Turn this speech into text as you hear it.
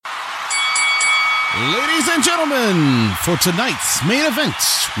Ladies and gentlemen, for tonight's main event,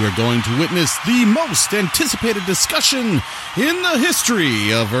 we're going to witness the most anticipated discussion in the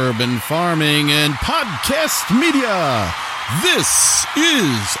history of urban farming and podcast media. This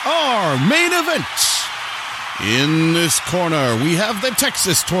is our main event. In this corner, we have the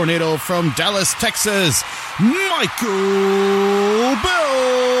Texas Tornado from Dallas, Texas, Michael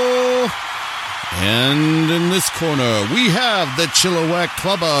Bell. And in this corner, we have the Chilliwack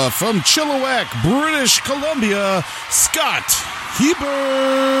Clubber from Chilliwack, British Columbia, Scott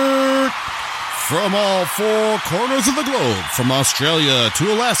Hebert. From all four corners of the globe, from Australia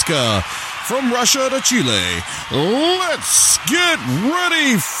to Alaska, from Russia to Chile, let's get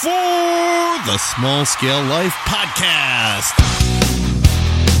ready for the Small Scale Life Podcast.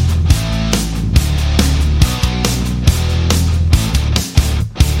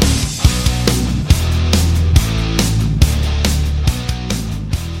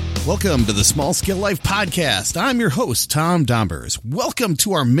 Welcome to the Small Scale Life Podcast. I'm your host, Tom Dombers. Welcome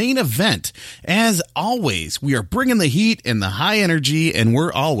to our main event. As always, we are bringing the heat and the high energy, and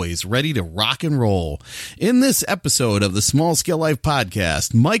we're always ready to rock and roll. In this episode of the Small Scale Life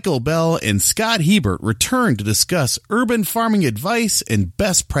Podcast, Michael Bell and Scott Hebert return to discuss urban farming advice and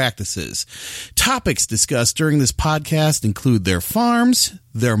best practices. Topics discussed during this podcast include their farms,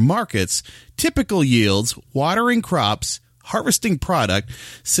 their markets, typical yields, watering crops, harvesting product,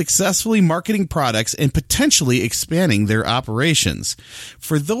 successfully marketing products, and potentially expanding their operations.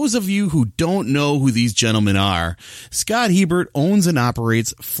 For those of you who don't know who these gentlemen are, Scott Hebert owns and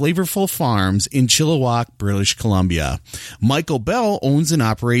operates Flavorful Farms in Chilliwack, British Columbia. Michael Bell owns and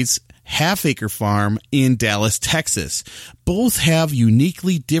operates Half Acre Farm in Dallas, Texas. Both have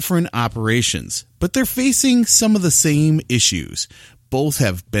uniquely different operations, but they're facing some of the same issues. Both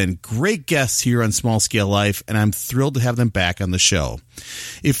have been great guests here on Small Scale Life, and I'm thrilled to have them back on the show.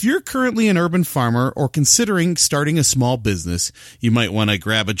 If you're currently an urban farmer or considering starting a small business, you might want to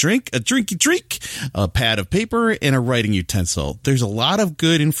grab a drinky drink, a pad of paper, and a writing utensil. There's a lot of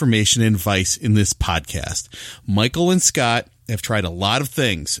good information and advice in this podcast. Michael and Scott have tried a lot of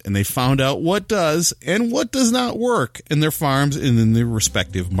things, and they found out what does and what does not work in their farms and in their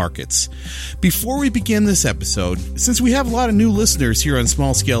respective markets. Before we begin this episode, since we have a lot of new listeners here on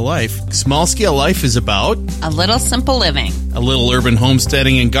Small Scale Life is about a little simple living, a little urban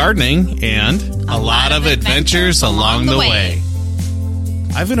homesteading and gardening, and a lot of adventures along the way.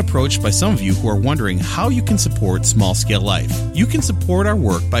 I've been approached by some of you who are wondering how you can support Small Scale Life. You can support our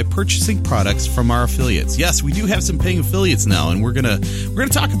work by purchasing products from our affiliates. Yes, we do have some paying affiliates now, and we're gonna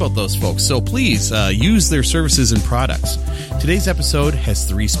talk about those folks. So please use their services and products. Today's episode has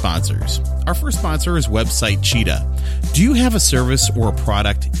 3 sponsors. Our first sponsor is Website Cheetah. Do you have a service or a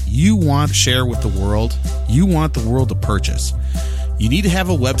product you want to share with the world? You want the world to purchase? You need to have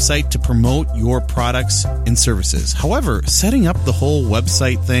a website to promote your products and services. However, setting up the whole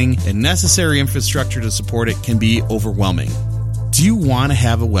website thing and necessary infrastructure to support it can be overwhelming. Do you want to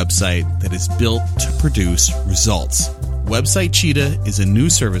have a website that is built to produce results? Website Cheetah is a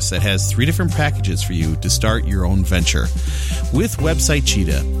new service that has 3 different packages for you to start your own venture. With Website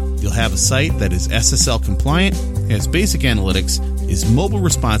Cheetah, you'll have a site that is SSL compliant, has basic analytics, is mobile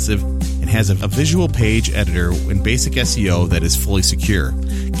responsive, and has a visual page editor and basic SEO that is fully secure.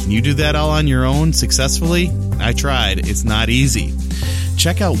 Can you do that all on your own successfully? I tried. It's not easy.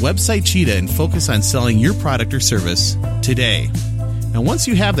 Check out Website Cheetah and focus on selling your product or service today. Now, once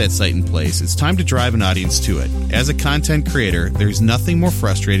you have that site in place, it's time to drive an audience to it. As a content creator, there's nothing more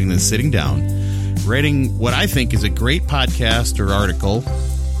frustrating than sitting down, writing what I think is a great podcast or article,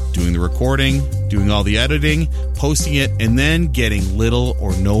 doing the recording, doing all the editing, posting it, and then getting little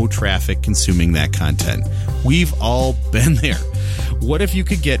or no traffic consuming that content. We've all been there. What if you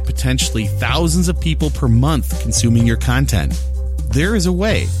could get potentially thousands of people per month consuming your content? There is a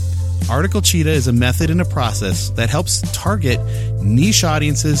way. Article Cheetah is a method and a process that helps target niche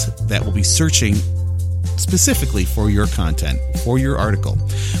audiences that will be searching specifically for your content, for your article.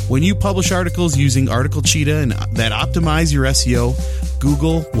 When you publish articles using Article Cheetah and that optimize your SEO,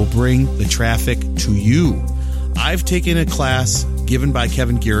 Google will bring the traffic to you. I've taken a class given by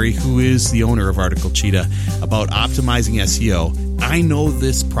Kevin Geary, who is the owner of Article Cheetah, about optimizing SEO. I know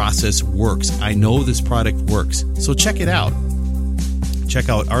this process works. I know this product works. So check it out. Check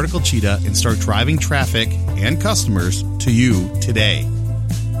out Article Cheetah and start driving traffic and customers to you today.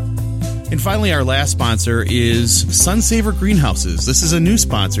 And finally, our last sponsor is Sunsaver Greenhouses. This is a new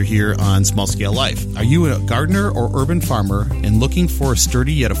sponsor here on Small Scale Life. Are you a gardener or urban farmer and looking for a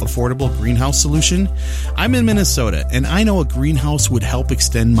sturdy yet affordable greenhouse solution? I'm in Minnesota, and I know a greenhouse would help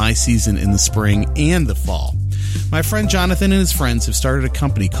extend my season in the spring and the fall. My friend Jonathan and his friends have started a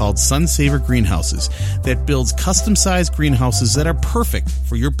company called Sunsaver Greenhouses that builds custom-sized greenhouses that are perfect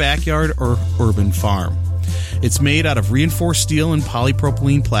for your backyard or urban farm. It's made out of reinforced steel and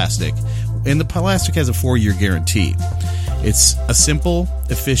polypropylene plastic, and the plastic has a 4-year guarantee. It's a simple,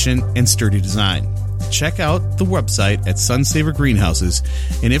 efficient, and sturdy design. Check out the website at Sunsaver Greenhouses,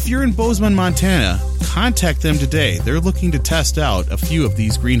 and if you're in Bozeman, Montana, contact them today. They're looking to test out a few of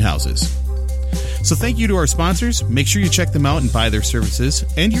these greenhouses. So thank you to our sponsors. Make sure you check them out and buy their services.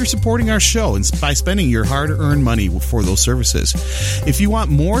 And you're supporting our show by spending your hard-earned money for those services. If you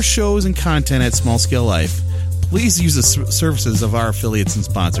want more shows and content at Small Scale Life, please use the services of our affiliates and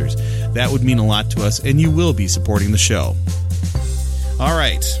sponsors. That would mean a lot to us, and you will be supporting the show. All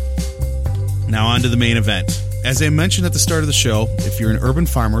right. Now on to the main event. As I mentioned at the start of the show, if you're an urban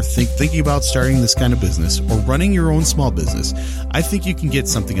farmer thinking about starting this kind of business or running your own small business, I think you can get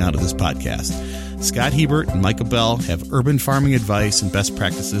something out of this podcast. Scott Hebert and Michael Bell have urban farming advice and best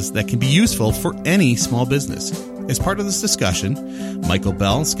practices that can be useful for any small business. As part of this discussion, Michael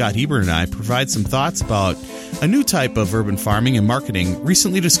Bell, Scott Hebert, and I provide some thoughts about a new type of urban farming and marketing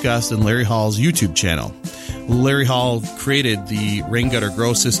recently discussed in Larry Hall's YouTube channel. Larry Hall created the rain gutter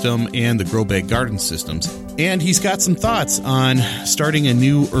grow system and the grow bag garden systems. And he's got some thoughts on starting a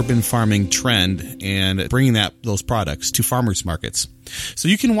new urban farming trend and bringing those products to farmers markets. So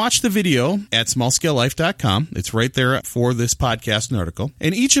you can watch the video at smallscalelife.com. It's right there for this podcast and article.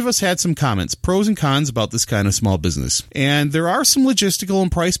 And each of us had some comments, pros and cons about this kind of small business. And there are some logistical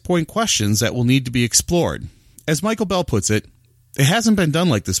and price point questions that will need to be explored. As Michael Bell puts it, it hasn't been done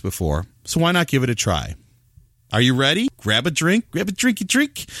like this before, so why not give it a try? Are you ready? Grab a drink,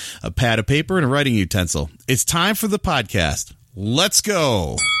 a pad of paper, and a writing utensil. It's time for the podcast. Let's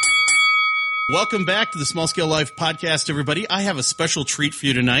go. Welcome back to the Small Scale Life podcast, everybody. I have a special treat for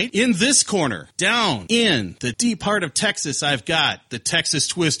you tonight. In this corner, down in the deep heart of Texas, I've got the Texas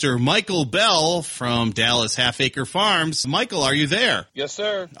Twister, Michael Bell from Dallas Half Acre Farms. Michael, are you there? Yes,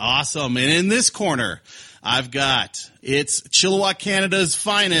 sir. Awesome. And in this corner, I've got, it's Chilliwack, Canada's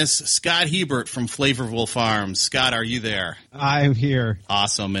finest, Scott Hebert from Flavorful Farms. Scott, are you there? I'm here.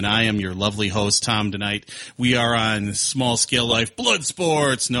 Awesome. And I am your lovely host, Tom, tonight. We are on Small Scale Life Blood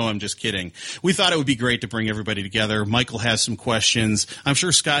Sports. No, I'm just kidding. We thought it would be great to bring everybody together. Michael has some questions. I'm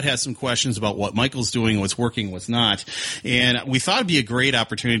sure Scott has some questions about what Michael's doing, what's working, what's not. And we thought it'd be a great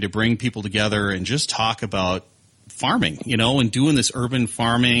opportunity to bring people together and just talk about farming, and doing this urban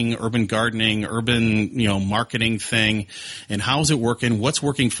farming, urban gardening, urban, marketing thing, and how's it working, what's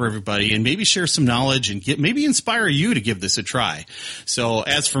working for everybody, and maybe share some knowledge and maybe inspire you to give this a try. So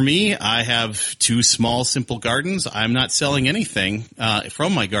as for me, I have 2 small, simple gardens. I'm not selling anything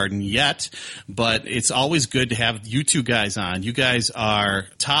from my garden yet, but it's always good to have you 2 guys on. You guys are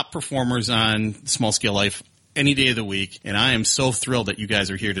top performers on Small Scale Life any day of the week, and I am so thrilled that you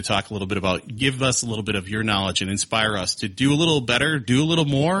guys are here to talk a little bit about, give us a little bit of your knowledge and inspire us to do a little better, do a little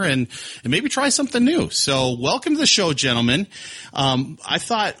more, and maybe try something new. So welcome to the show, gentlemen. I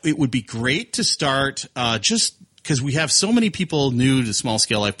thought it would be great to start just because we have so many people new to Small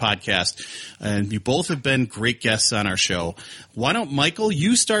Scale Life podcast, and you both have been great guests on our show. Why don't, Michael,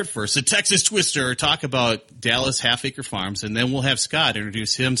 you start first, the Texas Twister, talk about Dallas Half Acre Farms, and then we'll have Scott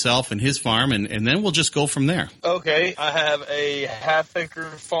introduce himself and his farm, and then we'll just go from there. Okay. I have a half-acre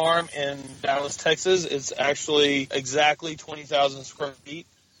farm in Dallas, Texas. It's actually exactly 20,000 square feet,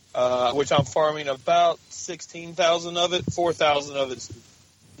 which I'm farming about 16,000 of it. 4,000 of it's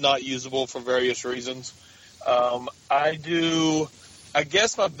not usable for various reasons. I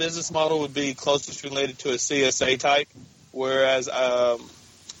guess my business model would be closest related to a CSA type, whereas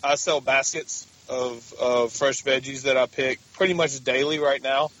I sell baskets of fresh veggies that I pick pretty much daily right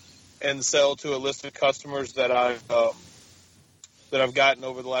now and sell to a list of customers that I've gotten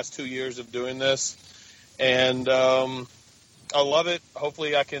over the last 2 years of doing this. And I love it.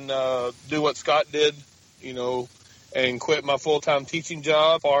 Hopefully I can do what Scott did, and quit my full-time teaching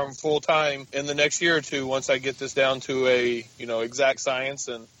job, farm full-time in the next year or 2 once I get this down to a, exact science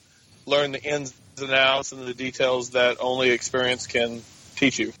and learn the ins and outs and the details that only experience can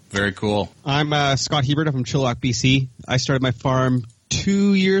teach you. Very cool. I'm Scott Hebert. I'm from Chilliwack, BC. I started my farm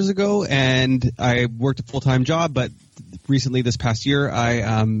 2 years ago, and I worked a full-time job, but recently this past year I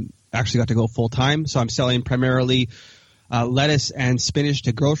actually got to go full-time. So I'm selling primarily lettuce and spinach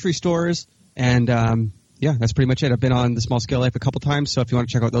to grocery stores, and yeah, that's pretty much it. I've been on the Small Scale Life a couple times, so if you want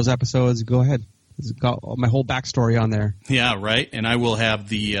to check out those episodes, go ahead. It's got my whole backstory on there. Yeah, right. And I will have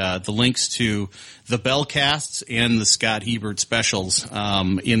the links to the Bellcasts and the Scott Hebert specials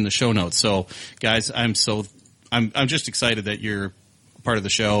in the show notes. So, guys, I'm just excited that you're part of the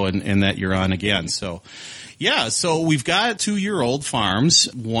show and that you're on again. So, yeah, so we've got 2-year-old farms.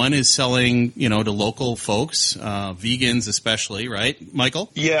 One is selling, to local folks, vegans especially, right,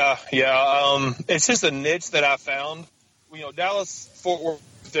 Michael? Yeah. It's just a niche that I found. Dallas, Fort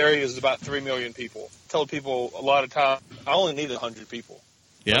Worth area is about 3 million people. I tell people a lot of times, I only need 100 people.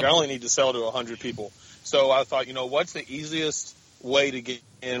 Yeah. I only need to sell to 100 people. So I thought, what's the easiest way to get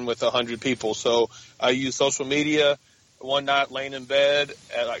in with 100 people? So I used social media. One night, laying in bed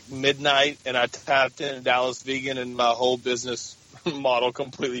at like midnight, and I tapped in Dallas Vegan, and my whole business model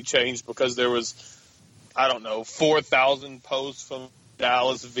completely changed because there was, 4,000 posts from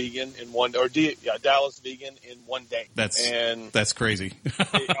Dallas Vegan Dallas Vegan in one day. That's crazy.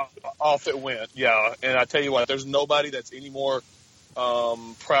 Off it went, yeah. And I tell you what, there's nobody that's any more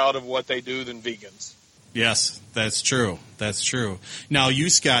proud of what they do than vegans. Yes, that's true. That's true. Now, you,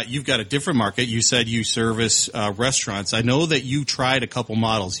 Scott, you've got a different market. You said you service restaurants. I know that you tried a couple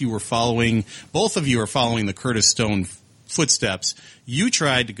models. Both of you are following the Curtis Stone footsteps. You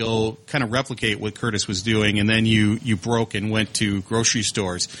tried to go kind of replicate what Curtis was doing, and then you broke and went to grocery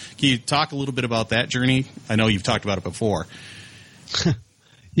stores. Can you talk a little bit about that journey? I know you've talked about it before.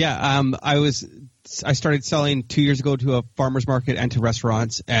 Yeah, I started selling 2 years ago to a farmer's market and to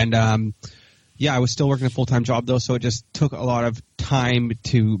restaurants, and I was still working a full-time job, though, so it just took a lot of time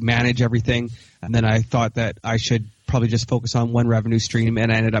to manage everything. And then I thought that I should probably just focus on one revenue stream,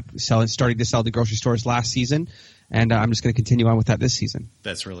 and I ended up starting to sell to grocery stores last season, and I'm just going to continue on with that this season.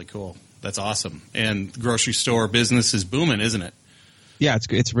 That's really cool. That's awesome. And the grocery store business is booming, isn't it? Yeah,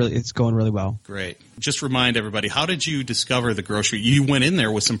 it's going really well. Great. Just remind everybody, how did you discover the grocery? You went in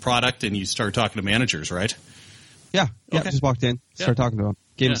there with some product, and you started talking to managers, right? Yeah, Okay. Just walked in, started talking to them,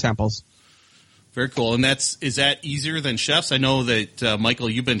 gave them samples. Very cool. And is that easier than chefs? I know that, Michael,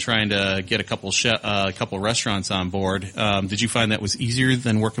 you've been trying to get a couple restaurants on board. Did you find that was easier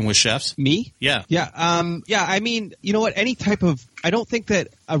than working with chefs? Me? Yeah. Yeah. I mean, you know what? I don't think that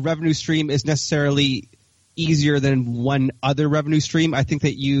a revenue stream is necessarily easier than one other revenue stream. I think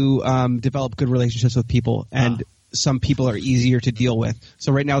that you develop good relationships with people, and some people are easier to deal with.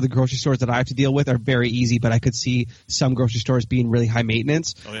 So right now, the grocery stores that I have to deal with are very easy, but I could see some grocery stores being really high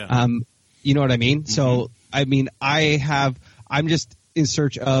maintenance. Oh, yeah. You know what I mean? Mm-hmm. So, I mean, I'm just in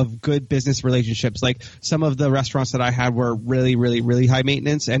search of good business relationships. Like, some of the restaurants that I had were really, really, really high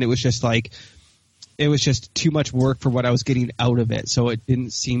maintenance, and it was just too much work for what I was getting out of it. So it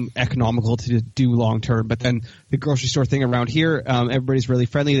didn't seem economical to do long term. But then the grocery store thing around here, everybody's really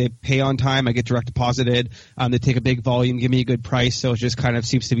friendly. They pay on time. I get direct deposited. They take a big volume, give me a good price. So it just kind of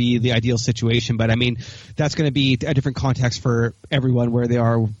seems to be the ideal situation. But I mean, that's going to be a different context for everyone where they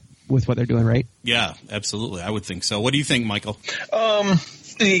are with what they're doing, right? Yeah, absolutely. I would think so. What do you think, Michael?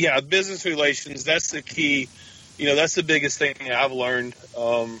 Yeah, business relations, that's the key. That's the biggest thing I've learned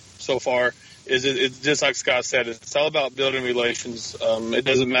so far is it's just like Scott said, it's all about building relations. It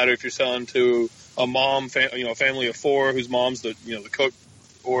doesn't matter if you're selling to a mom, family of 4 whose mom's the cook,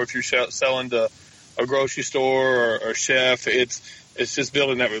 or if you're selling to a grocery store or chef. It's just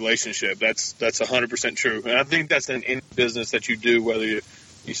building that relationship. That's 100% true. And I think that's in any business that you do, whether you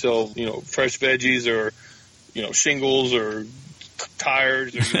sell, fresh veggies or, shingles or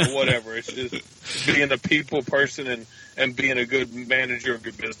tires or whatever. It's just being a people person and being a good manager of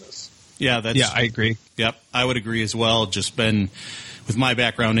your business. Yeah, I agree. Yep, I would agree as well. Just been with my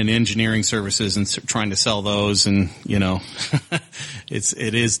background in engineering services and trying to sell those, and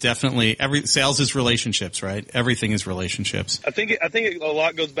it is definitely sales is relationships, right? Everything is relationships. I think a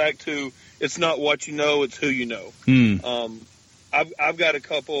lot goes back to it's not what you know, it's who you know. I've got a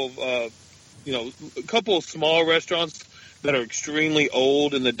couple of small restaurants that are extremely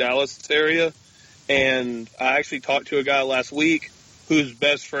old in the Dallas area, and I actually talked to a guy last week who's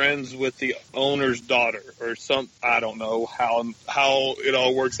best friends with the owner's daughter or I don't know how it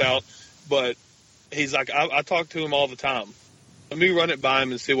all works out, but he's like, I talk to him all the time. Let me run it by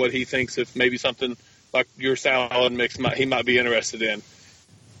him and see what he thinks, if maybe something like your salad mix he might be interested in.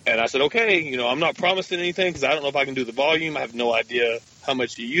 And I said, okay, I'm not promising anything because I don't know if I can do the volume. I have no idea how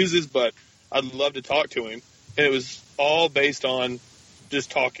much he uses, but I'd love to talk to him. And it was all based on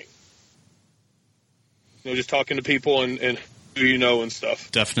just talking. Just talking to people and who you know and stuff.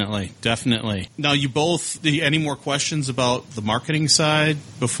 Definitely. Now, you both, any more questions about the marketing side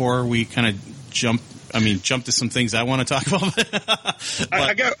before we kind of jump to some things I want to talk about?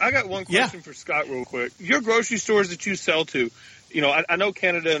 I got one question for Scott real quick. Your grocery stores that you sell to, I know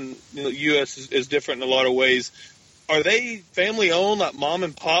Canada and the U.S. is different in a lot of ways. Are they family-owned, like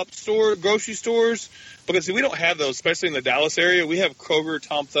mom-and-pop grocery stores? Because we don't have those, especially in the Dallas area. We have Kroger,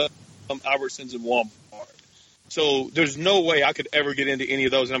 Tom Thumb, Albertsons, and Walmart. So there's no way I could ever get into any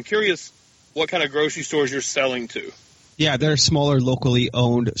of those. And I'm curious what kind of grocery stores you're selling to. Yeah, they're smaller, locally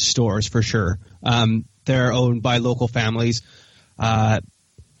owned stores for sure. They're owned by local families. I've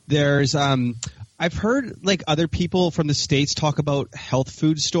heard like other people from the States talk about health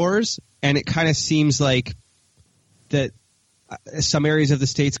food stores, and it kind of seems like that some areas of the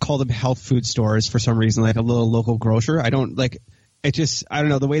States call them health food stores for some reason, like a little local grocer. I don't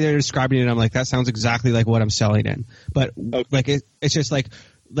know the way they're describing it. I'm like, that sounds exactly like what I'm selling in. But like, it's just like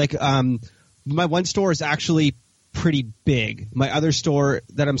my one store is actually pretty big. My other store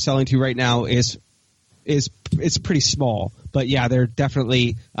that I'm selling to right now is pretty small. But yeah, they're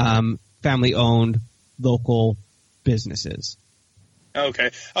definitely family-owned local businesses.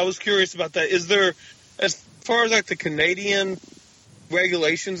 Okay. I was curious about that. Is there, as far as like the Canadian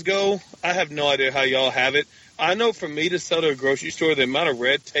regulations go, I have no idea how y'all have it. I know for me to sell to a grocery store, the amount of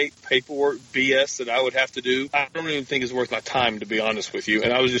red tape, paperwork, BS that I would have to do, I don't even think is worth my time, to be honest with you.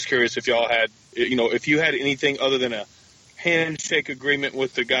 And I was just curious if y'all had, if you had anything other than a handshake agreement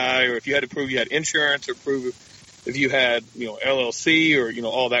with the guy, or if you had to prove you had insurance, or prove if you had, LLC, or,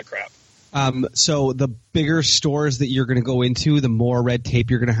 all that crap. So the bigger stores that you're going to go into, the more red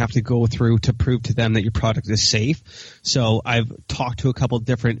tape you're going to have to go through to prove to them that your product is safe. So I've talked to a couple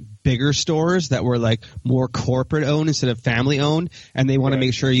different bigger stores that were like more corporate owned instead of family owned, and they want to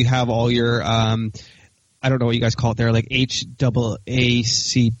make sure you have all your I don't know what you guys call it there, like HAACP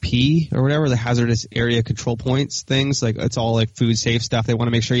or whatever, the hazardous area control points things. Like it's all like food safe stuff. They want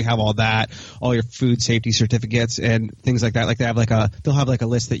to make sure you have all that, all your food safety certificates and things like that. Like they'll have like a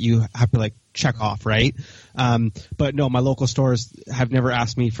list that you have to like check off, right? But no, my local stores have never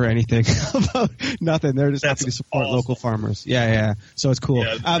asked me for anything about nothing. They're just happy to support local farmers. Yeah. So it's cool.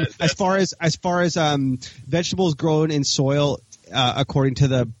 Yeah, as far as vegetables grown in soil, according to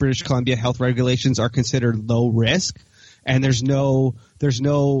the British Columbia health regulations, are considered low risk, and there's no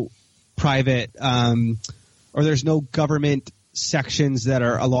private or there's no government sections that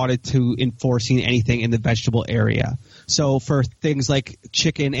are allotted to enforcing anything in the vegetable area. So for things like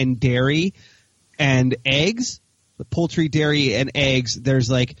chicken and dairy and eggs, poultry, dairy, and eggs, there's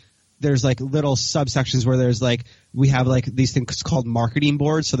like little subsections where we have like these things called marketing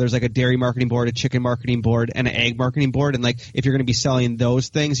boards. So there's like a dairy marketing board, a chicken marketing board, and an egg marketing board. And like if you're going to be selling those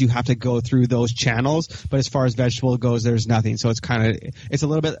things, you have to go through those channels. But as far as vegetable goes, there's nothing. So it's a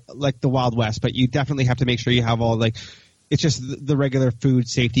little bit like the Wild West, but you definitely have to make sure you have all it's just the regular food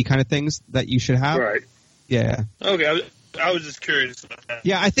safety kind of things that you should have. Right. Yeah. Okay. I was just curious about that.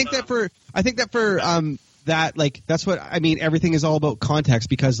 Yeah. I think that for that, like, that's what I mean. Everything is all about context,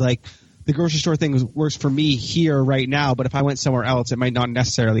 because like the grocery store thing works for me here right now, but if I went somewhere else, it might not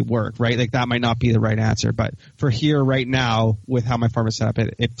necessarily work, right? Like that might not be the right answer, but for here right now, with how my farm is set up,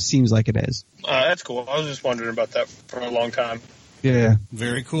 it seems like it is. That's cool. I was just wondering about that for a long time. Yeah.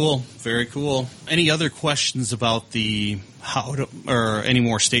 Very cool. Very cool. Any other questions about or any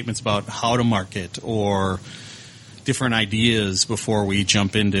more statements about how to market or different ideas before we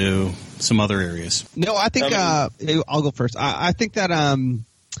jump into some other areas? No, I think I'll go first. I think that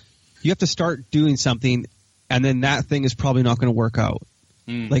you have to start doing something, and then that thing is probably not going to work out.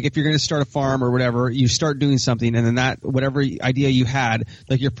 Like if you're going to start a farm or whatever, you start doing something, and then that whatever idea you had,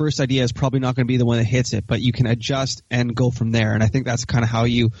 like your first idea is probably not going to be the one that hits it, but you can adjust and go from there. And I think that's kind of how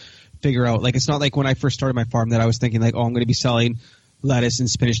you figure out. Like it's not like when I first started my farm that I was thinking like, oh, I'm going to be selling lettuce and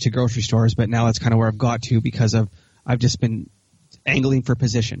spinach to grocery stores, but now that's kind of where I've got to because I've just been angling for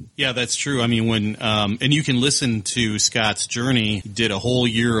position. Yeah, that's true. I mean, when and you can listen to Scott's journey. He did a whole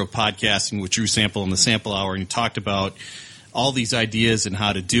year of podcasting with Drew Sample in the Sample Hour, and he talked about all these ideas and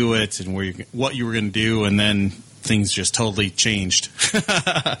how to do it and what you were going to do, and then things just totally changed.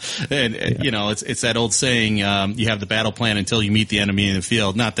 and it's that old saying, you have the battle plan until you meet the enemy in the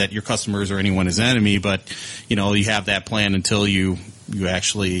field. Not that your customers or anyone is enemy, but you have that plan until you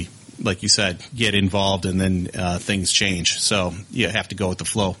actually, like you said, get involved, and then things change. So you have to go with the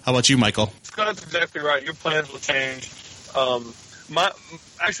flow. How about you, Michael? Scott's exactly right. Your plans will change.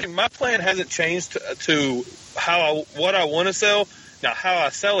 My plan hasn't changed to what I want to sell. Now, how I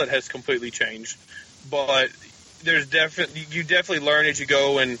sell it has completely changed, but you definitely learn as you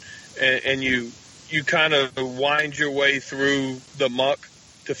go, and you kind of wind your way through the muck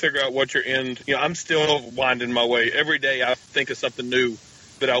to figure out what your end. I'm still winding my way every day. I think of something new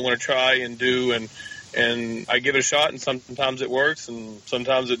that I want to try and do, and I give it a shot, and sometimes it works and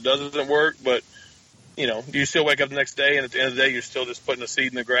sometimes it doesn't work, but you still wake up the next day, and at the end of the day you're still just putting a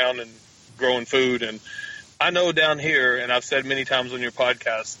seed in the ground and growing food. And I know down here, and I've said many times on your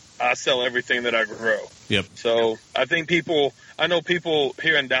podcast, I sell everything that I grow. Yep. So I think I know people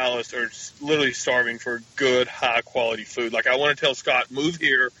here in Dallas are literally starving for good, high quality food. Like, I want to tell Scott, move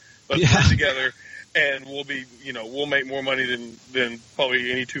here, let's work together, and we'll make more money than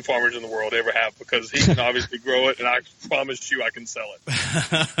probably any two farmers in the world ever have, because he can obviously grow it, and I promise you I can sell it.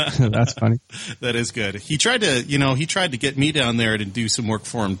 That's funny. That is good. He tried to get me down there to do some work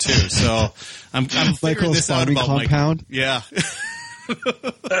for him too. So I'm figuring this out about compound. Yeah.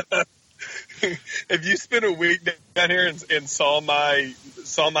 If you spent a week down here and saw my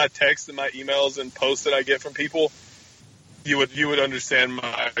texts and my emails and posts that I get from people, you would understand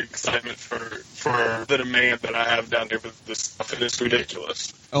my excitement for the demand that I have down here with this stuff, and it's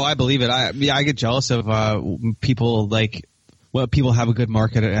ridiculous. Oh, I believe it. I get jealous of people people have a good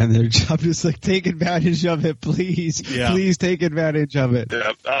market, and I'm just like, take advantage of it, please. Yeah. Please take advantage of it.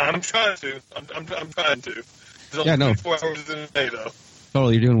 Yeah, I'm trying to. I'm trying to. There's only 24 hours in a day, though.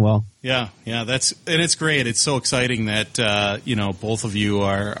 Totally, you're doing well. Yeah, and it's great. It's so exciting that both of you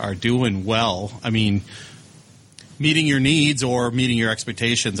are doing well. I mean, meeting your needs or meeting your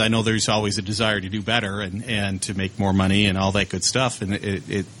expectations. I know there's always a desire to do better and to make more money and all that good stuff. And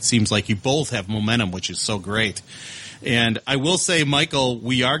it seems like you both have momentum, which is so great. And I will say, Michael,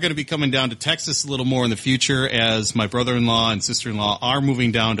 we are going to be coming down to Texas a little more in the future, as my brother-in-law and sister-in-law are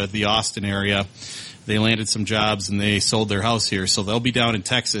moving down to the Austin area. They landed some jobs and they sold their house here, so they'll be down in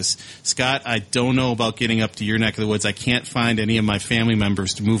Texas. Scott, I don't know about getting up to your neck of the woods. I can't find any of my family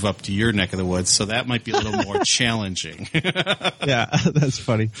members to move up to your neck of the woods, so that might be a little more challenging. Yeah, that's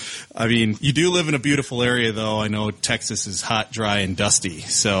funny. I mean, you do live in a beautiful area, though. I know Texas is hot, dry, and dusty.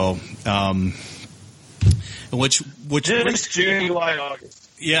 So, which June, July, August.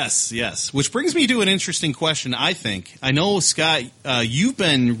 Yes. Which brings me to an interesting question, I think. I know, Scott, you've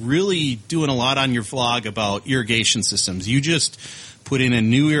been really doing a lot on your vlog about irrigation systems. You just put in a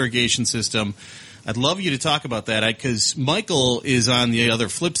new irrigation system. I'd love you to talk about that, because Michael is on the other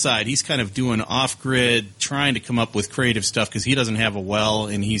flip side. He's kind of doing off-grid, trying to come up with creative stuff because he doesn't have a well,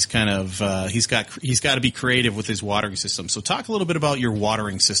 and he's kind of he's got to be creative with his watering system. So talk a little bit about your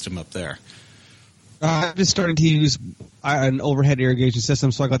watering system up there. I'm just starting to use an overhead irrigation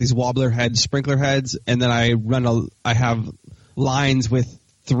system, so I got these wobbler heads, sprinkler heads, and then I have lines with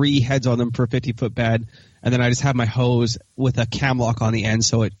 3 heads on them for a 50-foot bed, and then I just have my hose with a cam lock on the end,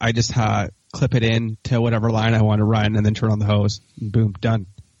 so I just clip it in to whatever line I want to run, and then turn on the hose, and boom, done.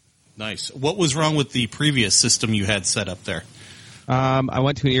 Nice. What was wrong with the previous system you had set up there? I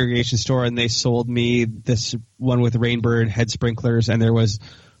went to an irrigation store, and they sold me this one with Rainbird head sprinklers, and there was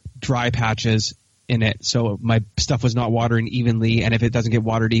dry patches in it, so my stuff was not watering evenly, and if it doesn't get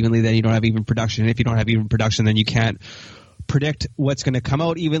watered evenly, then you don't have even production, and if you don't have even production, then you can't predict what's going to come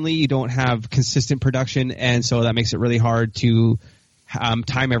out evenly. You don't have consistent production, and so that makes it really hard to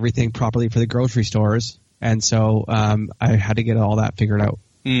time everything properly for the grocery stores, and so I had to get all that figured out.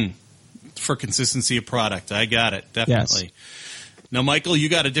 For consistency of product. I got it, definitely. Yes. Now, Michael, you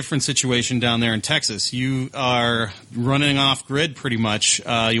got a different situation down there in Texas. You are running off grid pretty much.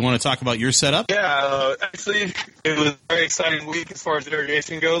 You want to talk about your setup? Yeah, actually, it was a very exciting week as far as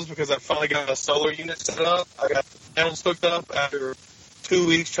irrigation goes, because I finally got a solar unit set up. I got the panels hooked up after 2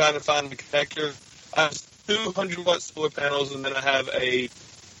 weeks trying to find the connector. I have 200-watt solar panels, and then I have I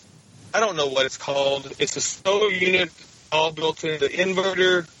don't know what it's called. It's a solar unit all built in, the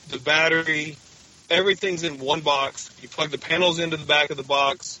inverter, the battery. Everything's in one box. You plug the panels into the back of the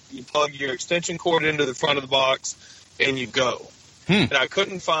box. You plug your extension cord into the front of the box, and you go. And I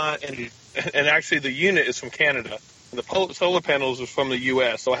couldn't find, and actually the unit is from Canada, and the solar panels are from the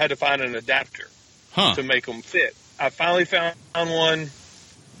U.S., so I had to find an adapter to make them fit. I finally found one,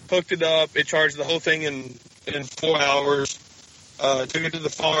 hooked it up. It charged the whole thing in 4 hours. Took it to the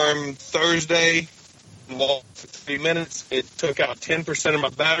farm Thursday, walked for 3 minutes. It took out 10% of my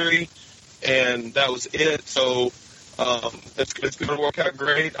battery. And that was it. So it's going to work out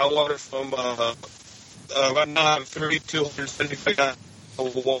great. I water from right now I have 275.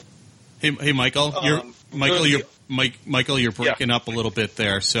 Hey, Michael, you're breaking up a little bit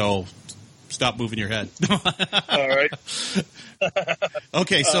there. So stop moving your head. All right.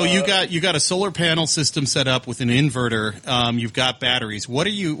 Okay, so you got a solar panel system set up with an inverter. You've got batteries.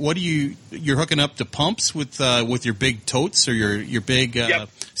 You're hooking up to pumps with your big totes or your big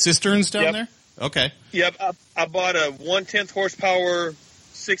cisterns down there? Okay. Yep. I bought a 1/10 horsepower,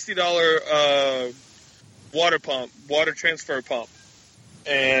 $60 water transfer pump,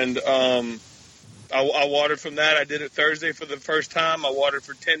 and I watered from that. I did it Thursday for the first time. I watered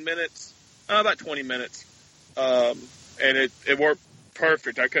for 10 minutes, about 20 minutes, and it worked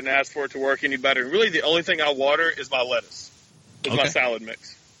perfect. I couldn't ask for it to work any better. Really, the only thing I water is my lettuce, my salad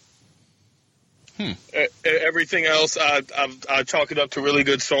mix. Everything else, I chalk it up to really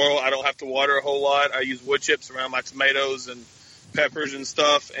good soil. I don't have to water a whole lot. I use wood chips around my tomatoes and peppers and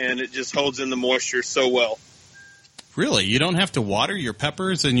stuff, and it just holds in the moisture so well. Really? You don't have to water your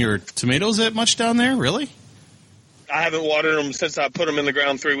peppers and your tomatoes that much down there? Really? I haven't watered them since I put them in the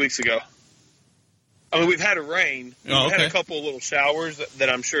ground 3 weeks ago. I mean, we've had a rain. We've had a couple of little showers that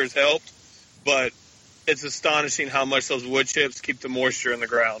I'm sure has helped, but it's astonishing how much those wood chips keep the moisture in the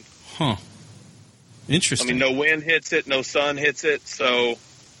ground. Huh. Interesting. I mean, no wind hits it, no sun hits it, so,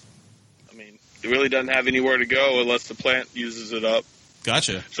 I mean, it really doesn't have anywhere to go unless the plant uses it up.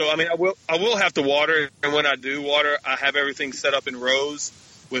 Gotcha. So, I mean, I will have to water, and when I do water, I have everything set up in rows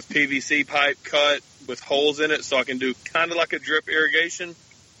with PVC pipe cut with holes in it, so I can do kind of like a drip irrigation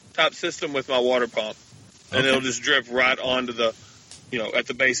type system with my water pump. And it'll just drip right onto the, at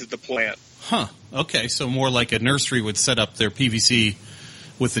the base of the plant. Huh. Okay, so more like a nursery would set up their PVC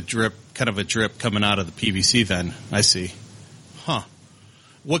with a drip, kind of a drip coming out of the PVC then. I see. Huh.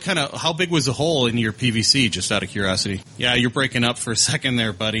 How big was the hole in your PVC, just out of curiosity? Yeah, you're breaking up for a second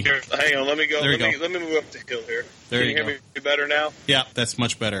there, buddy. Here, hang on, let me go. There you go. Let me move up the hill here. There Can you hear go. me better now? Yeah, that's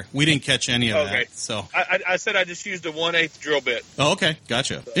much better. We didn't catch any of that. So I said I just used a 1/8 drill bit. Oh, okay.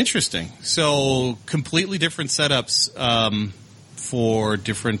 Gotcha. Interesting. So completely different setups for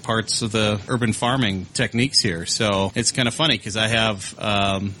different parts of the urban farming techniques here. So it's kind of funny because I have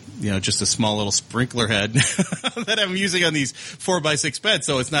just a small little sprinkler head that I'm using on these 4x6 beds.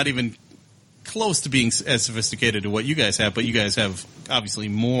 So it's not even close to being as sophisticated to what you guys have, but you guys have obviously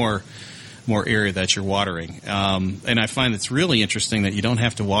more area that you're watering. And I find it's really interesting that you don't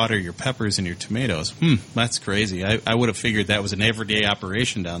have to water your peppers and your tomatoes. That's crazy. I would have figured that was an everyday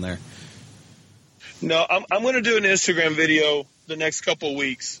operation down there. No, I'm going to do an Instagram video the next couple of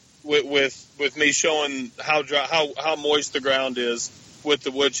weeks with me showing how dry, how moist the ground is with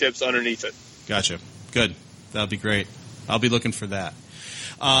the wood chips underneath it. Gotcha. Good. That'll be great. I'll be looking for that.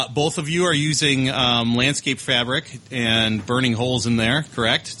 Both of you are using landscape fabric and burning holes in there,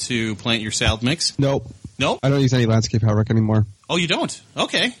 correct, to plant your salad mix? Nope. Nope? I don't use any landscape fabric anymore. Oh, you don't?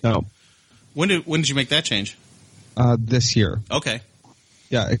 Okay. No. When did you make that change? This year. Okay.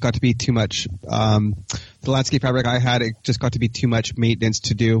 Yeah, it got to be too much. The landscape fabric I had, it just got to be too much maintenance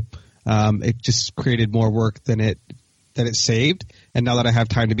to do. It just created more work than it saved. And now that I have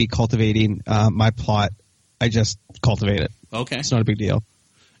time to be cultivating my plot, I just cultivate it. Okay. It's not a big deal.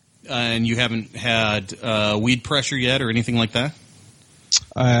 And you haven't had weed pressure yet or anything like that?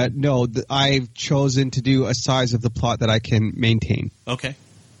 No, I've chosen to do a size of the plot that I can maintain. Okay.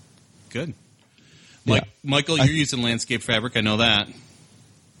 Good. Yeah. Michael, you're using landscape fabric. I know that.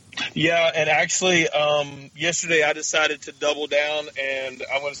 Yeah, and actually, yesterday I decided to double down, and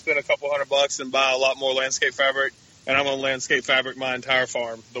I'm going to spend a couple $100 and buy a lot more landscape fabric, and I'm going to landscape fabric my entire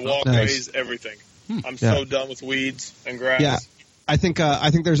farm, the walkways, everything. I'm so done with weeds and grass. Yeah, I think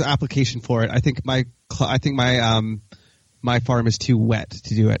there's an application for it. I think my farm is too wet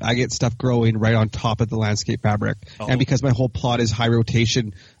to do it. I get stuff growing right on top of the landscape fabric, and because my whole plot is high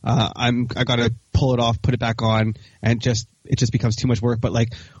rotation, I got to pull it off, put it back on, and it just becomes too much work. But like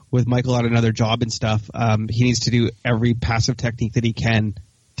with Michael on another job and stuff, he needs to do every passive technique that he can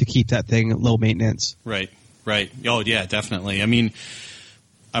to keep that thing low maintenance. Right. Oh yeah, definitely. I mean,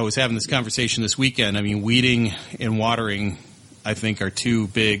 I was having this conversation this weekend. I mean, weeding and watering, I think, are two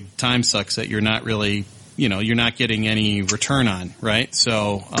big time sucks that you're not really, you're not getting any return on, right?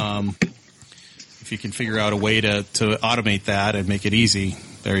 So if you can figure out a way to automate that and make it easy,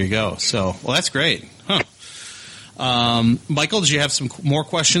 there you go. So, well, that's great. Huh. Michael, did you have some more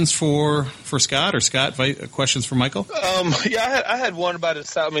questions for Scott, or Scott, questions for Michael? Yeah, I had one about his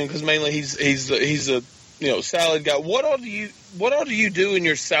salad. I mean, because mainly he's a salad guy. What all do you do in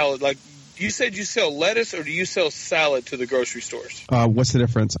your salad? Like, you said you sell lettuce, or do you sell salad to the grocery stores? What's the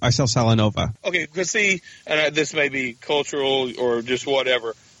difference? I sell Salanova. Okay, because see, and this may be cultural or just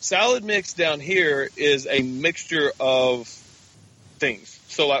whatever. Salad mix down here is a mixture of things.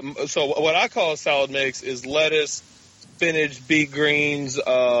 So what I call a salad mix is lettuce, spinach, beet greens,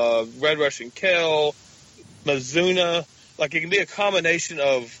 red Russian kale, Mizuna. Like, it can be a combination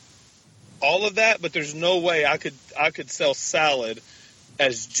of all of that, but there's no way I could sell salad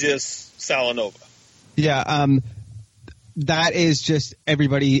as just Salanova. Yeah, that is just,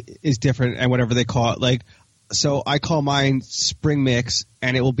 everybody is different and whatever they call it. Like, so I call mine spring mix,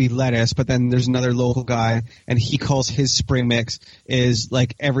 and it will be lettuce, but then there's another local guy, and he calls his spring mix is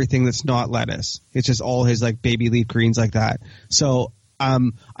like everything that's not lettuce. It's just all his like baby leaf greens like that. So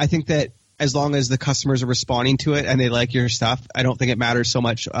I think that as long as the customers are responding to it and they like your stuff, I don't think it matters so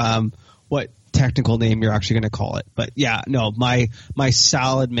much what technical name you're actually going to call it. But yeah, no, my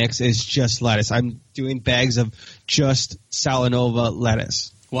salad mix is just lettuce. I'm doing bags of just Salanova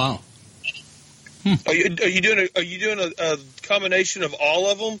lettuce. Wow. Are you doing a combination of all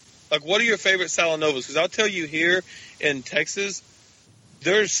of them? Like, what are your favorite Salanovas? Because I'll tell you, here in Texas,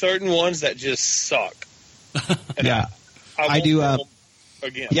 there's certain ones that just suck. And yeah, I do.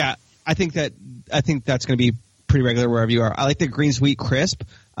 Again, yeah, I think that's going to be pretty regular wherever you are. I like the green sweet crisp.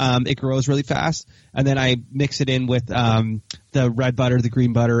 It grows really fast, and then I mix it in with the red butter, the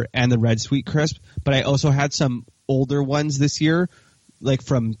green butter, and the red sweet crisp. But I also had some older ones this year, like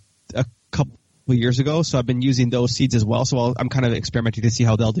from a couple years ago, so I've been using those seeds as well. So I'm kind of experimenting to see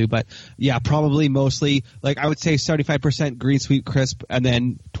how they'll do. But yeah, probably mostly, like I would say 75% green sweet crisp, and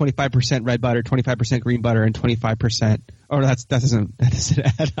then 25% red butter, 25% green butter, and 25%. Oh, that doesn't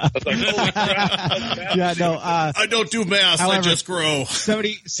add up. Yeah, no. I don't do math. However, I just grow.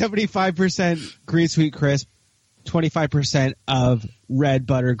 75% green sweet crisp, 25% of red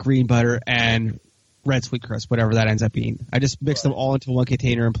butter, green butter, and red sweet crisp, whatever that ends up being. I just mix them all into one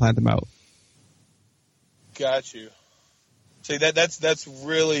container and plant them out. Got you. See, that's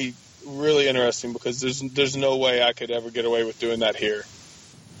really, really interesting, because there's no way I could ever get away with doing that here.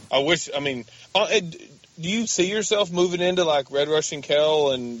 Do you see yourself moving into like red Russian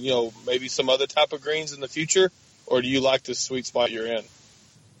kale and, maybe some other type of greens in the future, or do you like the sweet spot you're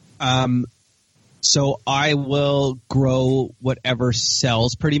in? So I will grow whatever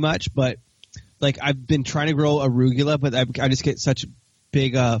sells pretty much, but like I've been trying to grow arugula, but I just get such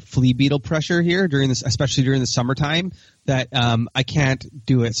big flea beetle pressure here especially during the summertime, that I can't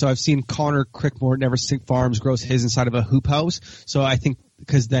do it. So I've seen Connor Crickmore, Never Sink Farms, grows his inside of a hoop house. So I think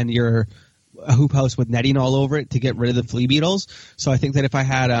because then you're a hoop house with netting all over it to get rid of the flea beetles. So I think that if I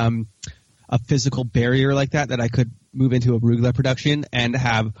had a physical barrier like that I could move into arugula production and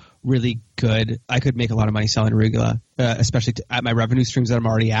have really good – I could make a lot of money selling arugula, especially at my revenue streams that I'm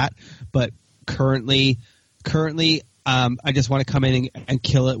already at. But currently I just want to come in and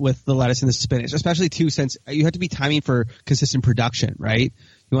kill it with the lettuce and the spinach, especially too, since you have to be timing for consistent production, right?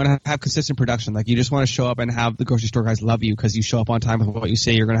 You want to have consistent production. Like, you just want to show up and have the grocery store guys love you because you show up on time with what you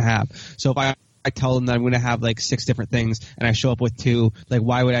say you're going to have. So if I tell them that I'm going to have like 6 different things and I show up with 2, like,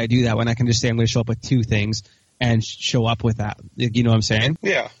 why would I do that when I can just say I'm going to show up with 2 things and show up with that? You know what I'm saying?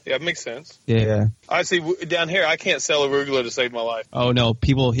 Yeah, it makes sense. Yeah. I see. Down here, I can't sell arugula to save my life. Oh no,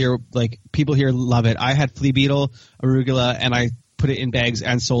 people here love it. I had flea beetle arugula and I put it in bags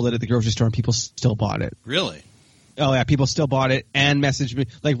and sold it at the grocery store, and people still bought it. Really? Oh yeah, people still bought it and messaged me,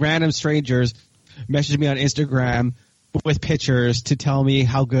 like random strangers messaged me on Instagram with pictures to tell me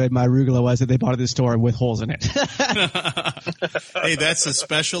how good my arugula was that they bought at the store with holes in it. Hey, that's a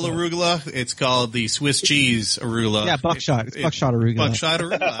special arugula. It's called the Swiss cheese arugula. Yeah, buckshot. It's buckshot arugula. Buckshot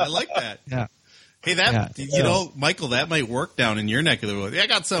arugula. I like that. Yeah. Hey, Michael, that might work down in your neck of the woods. I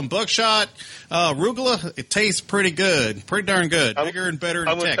got some buckshot arugula. It tastes pretty good, pretty darn good, bigger and better in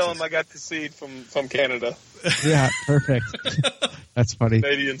Texas. I'm gonna tell him I got the seed from Canada. Yeah, perfect. That's funny.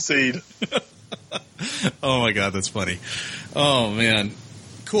 Canadian seed. Oh my God, that's funny. Oh man,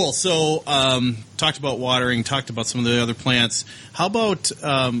 cool. So, talked about watering, talked about some of the other plants. How about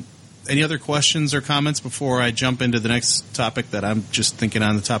any other questions or comments before I jump into the next topic that I'm just thinking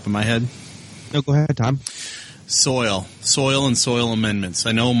on the top of my head? No, go ahead, Tom. Soil and soil amendments.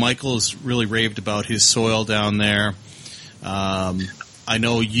 I know Michael's really raved about his soil down there. I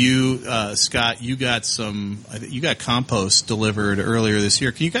know you, Scott, you got compost delivered earlier this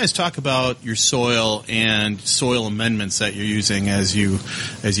year. Can you guys talk about your soil and soil amendments that you're using as you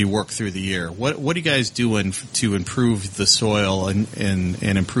work through the year? What are you guys doing to improve the soil and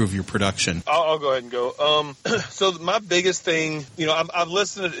improve your production? I'll go ahead and go. So my biggest thing, I've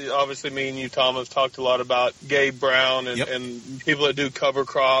listened to, obviously me and you, Tom, have talked a lot about Gabe Brown and people that do cover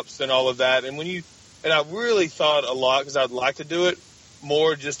crops and all of that. And I really thought a lot, because I'd like to do it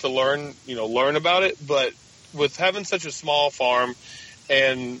more just to learn about it. But with having such a small farm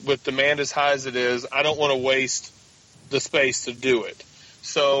and with demand as high as it is, I don't want to waste the space to do it.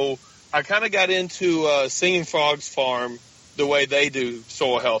 So I kind of got into Singing Frogs Farm, the way they do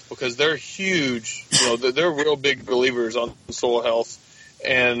soil health, because they're huge. They're real big believers on soil health.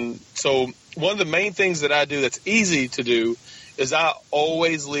 And so one of the main things that I do that's easy to do is I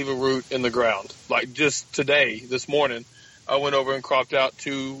always leave a root in the ground. Like just today, this morning, I went over and cropped out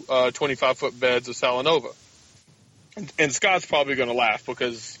 2 25-foot beds of Salanova. And Scott's probably going to laugh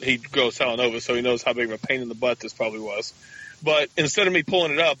because he grows Salanova, so he knows how big of a pain in the butt this probably was. But instead of me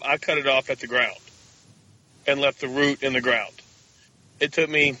pulling it up, I cut it off at the ground and left the root in the ground. It took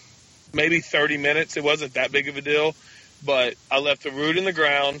me maybe 30 minutes. It wasn't that big of a deal, but I left the root in the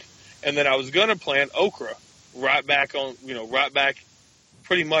ground, and then I was going to plant okra right back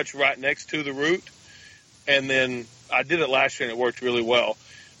pretty much right next to the root. And then I did it last year, and it worked really well.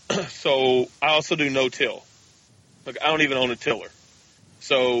 So I also do no-till. Like, I don't even own a tiller.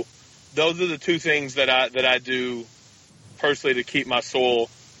 So those are the two things that I do personally to keep my soil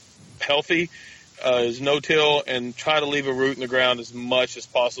healthy, is no-till and try to leave a root in the ground as much as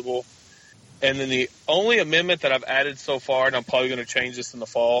possible. And then the only amendment that I've added so far, and I'm probably going to change this in the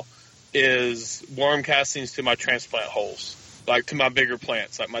fall, is worm castings to my transplant holes, like to my bigger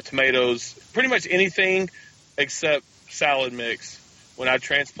plants, like my tomatoes, pretty much anything except salad mix. When I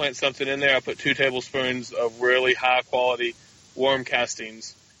transplant something in there, I put 2 tablespoons of really high-quality worm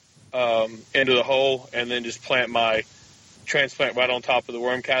castings into the hole, and then just plant my transplant right on top of the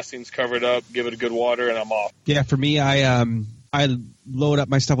worm castings, cover it up, give it a good water, and I'm off. Yeah, for me, I load up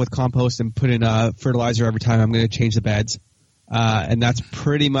my stuff with compost and put in fertilizer every time I'm going to change the beds. And that's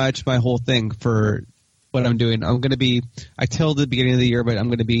pretty much my whole thing for what I'm doing. I tilled at the beginning of the year, but I'm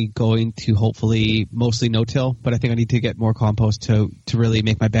going to be going to hopefully mostly no-till, but I think I need to get more compost to really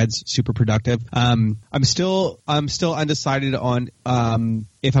make my beds super productive. I'm still undecided on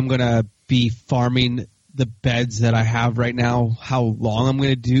if I'm going to be farming the beds that I have right now, how long I'm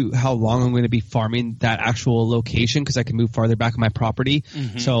going to be farming that actual location, because I can move farther back on my property.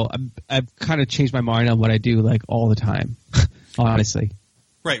 Mm-hmm. So I've kind of changed my mind on what I do, like, all the time, honestly.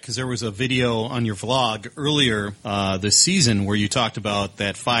 Right, because there was a video on your vlog earlier this season where you talked about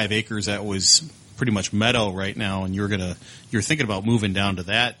that 5 acres that was pretty much meadow right now, and you're thinking about moving down to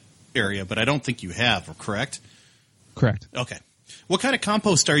that area, but I don't think you have, correct? Correct. Okay. What kind of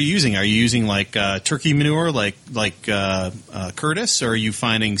compost are you using? Are you using like turkey manure, like Curtis, or are you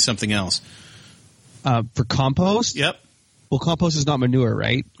finding something else? For compost? Yep. Well, compost is not manure,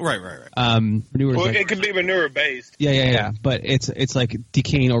 right? Right. Manure. Well, it can be manure based. Yeah. But it's like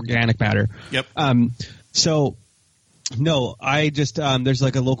decaying organic matter. Yep. So no, I just there's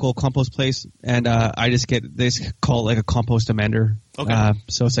like a local compost place, and I just they call it like a compost amender. Okay.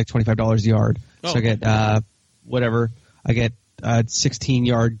 So it's like $25 a yard. Oh. So I get whatever. I get a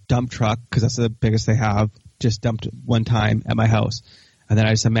 16-yard dump truck, because that's the biggest they have, just dumped one time at my house. And then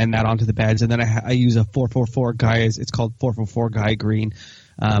I just amend that onto the beds. And then I use a 444 Guy. It's called 444 Guy Green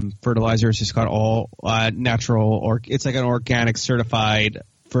fertilizer. It's just got all natural, or it's like an organic certified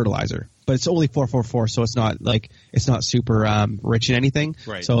fertilizer. But it's only 444, so it's not super rich in anything.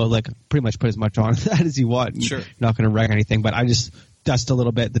 Right. So like pretty much put as much on that as you want. Sure. You're not going to wreck anything. But I just dust a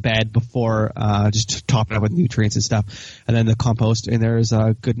little bit the bed before, just top it up with nutrients and stuff. And then the compost in there is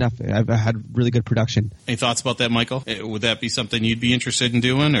good enough. I've had really good production. Any thoughts about that, Michael? Would that be something you'd be interested in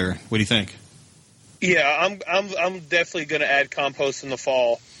doing, or what do you think? Yeah, I'm definitely going to add compost in the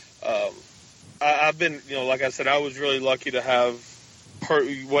fall. I've been, like I said, I was really lucky to have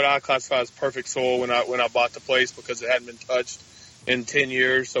what I classify as perfect soil when I bought the place, because it hadn't been touched in 10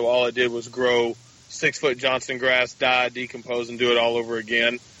 years. So all I did was grow 6-foot Johnson grass, die, decompose, and do it all over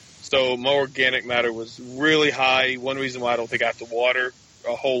again. So my organic matter was really high. One reason why I don't think I have to water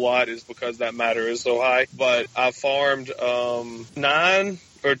a whole lot is because that matter is so high. But I farmed 9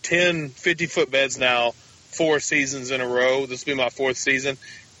 or 10 50-foot beds now, 4 seasons in a row. This will be my 4th season.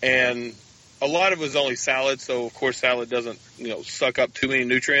 And a lot of it was only salad, so of course salad doesn't suck up too many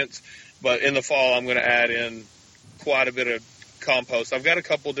nutrients. But in the fall, I'm going to add in quite a bit of compost. I've got a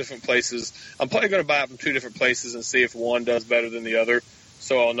couple different places. I'm probably going to buy it from 2 different places and see if one does better than the other,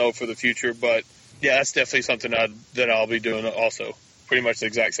 so I'll know for the future. But yeah, that's definitely something that I'll be doing also, pretty much the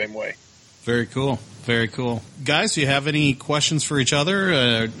exact same way. Very cool. Guys, do you have any questions for each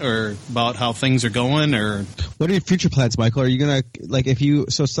other or about how things are going? Or what are your future plans, Michael? Are you going to,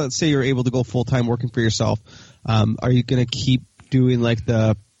 so let's say you're able to go full-time working for yourself, are you going to keep doing like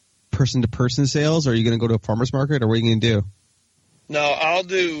the person-to-person sales, or are you going to go to a farmer's market, or what are you going to do? No, I'll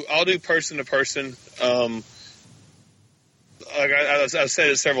do person to person. Like I've said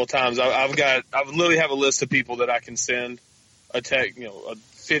it several times. I literally have a list of people that I can send a text, a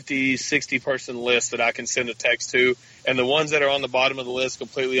 50, 60 person list that I can send a text to, and the ones that are on the bottom of the list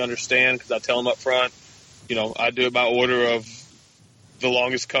completely understand, because I tell them up front. I do it by order of the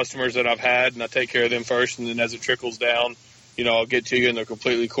longest customers that I've had, and I take care of them first, and then as it trickles down, I'll get to you, and they're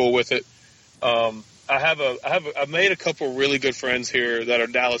completely cool with it. I've made a couple really good friends here that are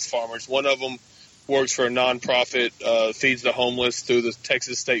Dallas farmers. One of them works for a nonprofit, feeds the homeless through the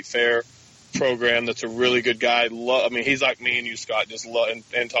Texas State Fair program. That's a really good guy. He's like me and you, Scott,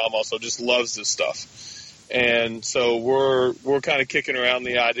 and Tom also just loves this stuff. And so we're kind of kicking around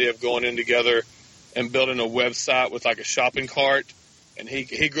the idea of going in together and building a website with like a shopping cart And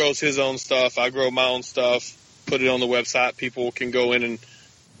he grows his own stuff. I grow my own stuff, put it on the website. People can go in and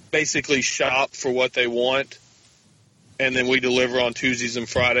basically shop for what they want. And then we deliver on Tuesdays and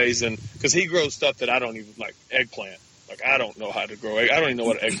Fridays. And because he grows stuff that I don't even like, eggplant. Like, I don't know how to grow egg. I don't even know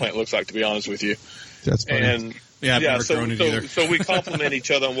what an eggplant looks like, to be honest with you. That's funny. And I've never grown it either. So we complement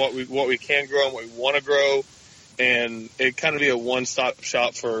each other on what we can grow and what we want to grow. And it kind of be a one-stop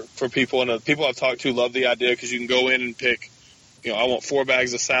shop for people. And the people I've talked to love the idea because you can go in and pick, I want 4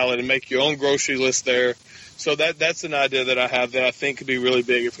 bags of salad and make your own grocery list there. So that's an idea that I have that I think could be really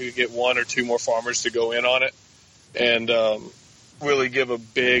big if we could get 1 or 2 more farmers to go in on it and really give a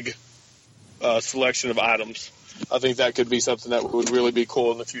big selection of items. I think that could be something that would really be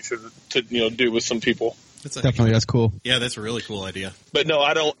cool in the future to do with some people. That's cool. Yeah, that's a really cool idea. But no,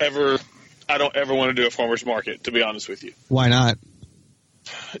 I don't ever want to do a farmer's market, to be honest with you. Why not?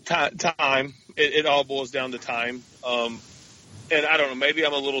 Time. It all boils down to time. And I don't know, maybe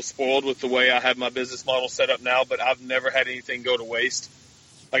I'm a little spoiled with the way I have my business model set up now, but I've never had anything go to waste.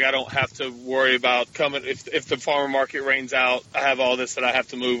 Like, I don't have to worry about coming. If the farmer market rains out, I have all this that I have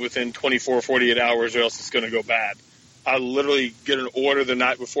to move within 24, 48 hours or else it's going to go bad. I literally get an order the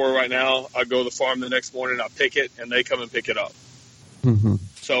night before right now. I go to the farm the next morning, I pick it, and they come and pick it up. Mm-hmm.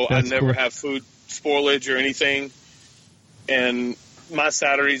 So I never have food spoilage or anything. And my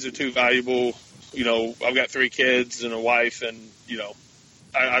Saturdays are too valuable. I've got 3 kids and a wife, and,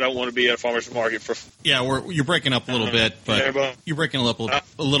 I don't want to be at a farmer's market for. Yeah, you're breaking up a little bit, but you're breaking up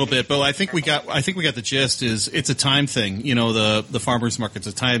a little bit. But I think we got the gist. Is it's a time thing. The farmer's market's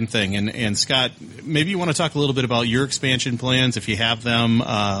a time thing. And Scott, maybe you want to talk a little bit about your expansion plans, if you have them,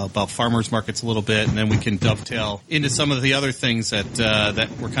 about farmers markets a little bit, and then we can dovetail into some of the other things that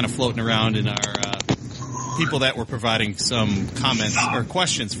were kind of floating around in our people that were providing some comments or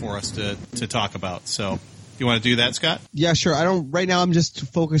questions for us to talk about. So. You want to do that, Scott? Yeah, sure. Right now I'm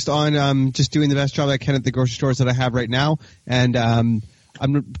just focused on just doing the best job I can at the grocery stores that I have right now. And I'm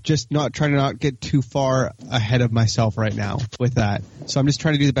just trying to not get too far ahead of myself right now with that. So I'm just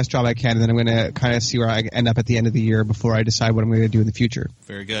trying to do the best job I can, and then I'm going to kind of see where I end up at the end of the year before I decide what I'm going to do in the future.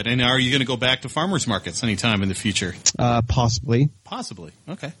 Very good. And are you going to go back to farmers markets anytime in the future? Possibly. Possibly.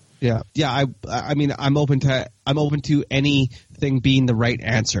 Okay. Yeah. I mean, I'm open to anything being the right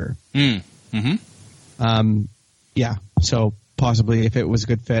answer. Mm-hmm. Yeah, so possibly if it was a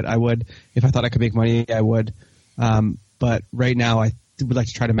good fit, I would. If I thought I could make money, I would. But right now, I would like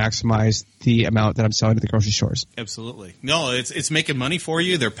to try to maximize the amount that I'm selling at the grocery stores. Absolutely. No, it's making money for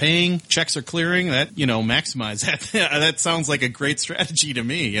you. They're paying. Checks are clearing. That, maximize that. That sounds like a great strategy to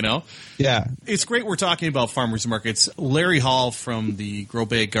me, Yeah. It's great we're talking about farmers markets. Larry Hall from the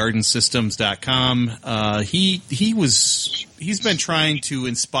GrowBigGardenSystems.com, he's been trying to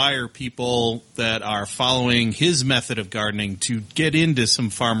inspire people that are following his method of gardening to get into some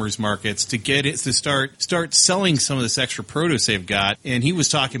farmers markets, to start selling some of this extra produce they've got. And he was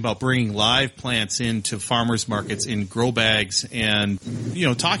talking about bringing live plants into farmers markets in grow bags and,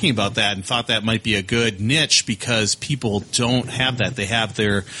 talking about that, and thought that might be a good niche because people don't have that. They have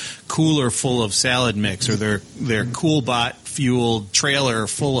their cooler full of salad mix or their CoolBot fueled trailer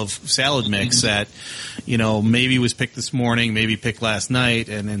full of salad mix that, maybe was picked this morning, maybe picked last night,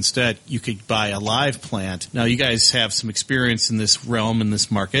 and instead you could buy a live plant. Now, you guys have some experience in this realm, in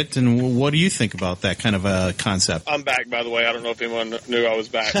this market, and what do you think about that kind of a concept? I'm back, by the way. I don't know if anyone knew I was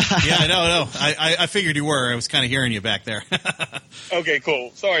back. Yeah, no. I figured you were. I was kind of hearing you back there. Okay,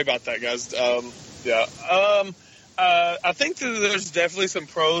 cool. Sorry about that, guys. I think that there's definitely some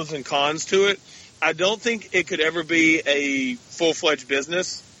pros and cons to it. I don't think it could ever be a full-fledged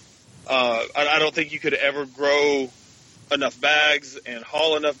business. I don't think you could ever grow enough bags and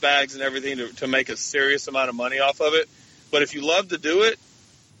haul enough bags and everything to make a serious amount of money off of it. But if you love to do it,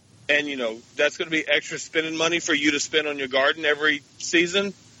 and, that's going to be extra spending money for you to spend on your garden every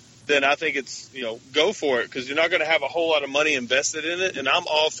season, then I think it's, go for it, because you're not going to have a whole lot of money invested in it. And I'm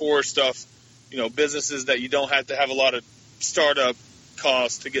all for stuff, businesses that you don't have to have a lot of startup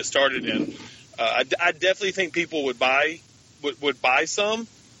costs to get started in. I definitely think people would buy some.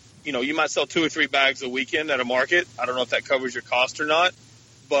 You might sell 2 or 3 bags a weekend at a market. I don't know if that covers your cost or not,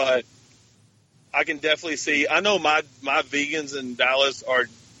 but I can definitely see. I know my vegans in Dallas are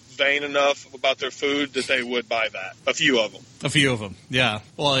vain enough about their food that they would buy that. A few of them, yeah.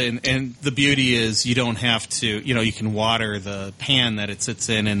 Well, and the beauty is you don't have to, you can water the pan that it sits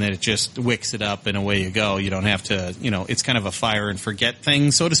in and then it just wicks it up and away you go. You don't have to, it's kind of a fire and forget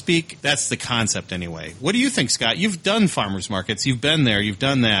thing, so to speak. That's the concept anyway. What do you think, Scott? You've done farmers markets. You've been there. You've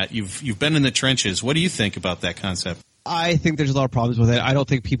done that. You've been in the trenches. What do you think about that concept? I think there's a lot of problems with it. I don't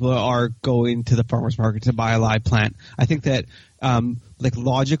think people are going to the farmer's market to buy a live plant. I think that like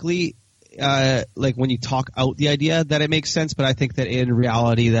logically, like when you talk out the idea that it makes sense, but I think that in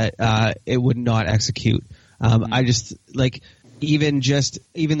reality that it would not execute. I just like even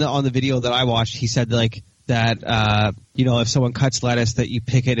on the video that I watched, he said like that if someone cuts lettuce that you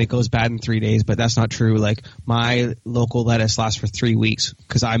pick it goes bad in 3 days, but that's not true. Like my local lettuce lasts for 3 weeks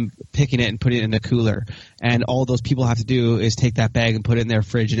because I'm picking it and putting it in the cooler, and all those people have to do is take that bag and put it in their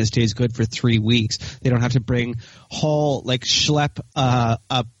fridge, and it stays good for 3 weeks. They don't have to schlep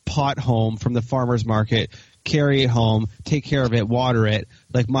a pot home from the farmer's market, carry it home, take care of it, water it.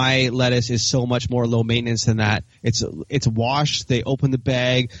 Like my lettuce is so much more low maintenance than that. It's washed, they open the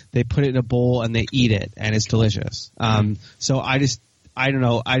bag, they put it in a bowl, and they eat it, and it's delicious. So I don't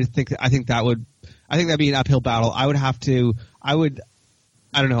know. I think that'd be an uphill battle. I'd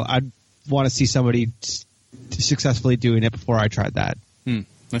want to see somebody successfully doing it before I tried that.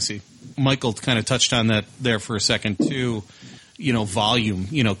 I see. Michael kind of touched on that there for a second too. Volume.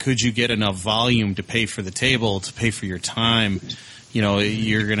 Could you get enough volume to pay for the table, to pay for your time?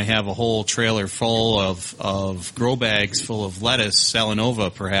 You're going to have a whole trailer full of grow bags full of lettuce,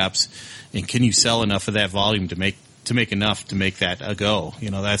 Salanova perhaps, and can you sell enough of that volume to make enough to make that a go?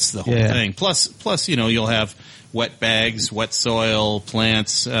 That's the whole thing. Plus, you'll have wet bags, wet soil,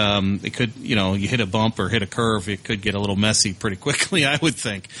 plants. It could, you hit a bump or hit a curve, it could get a little messy pretty quickly, I would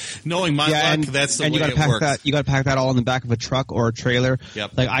think. Knowing my luck, that's the way it works. You got to pack that all in the back of a truck or a trailer.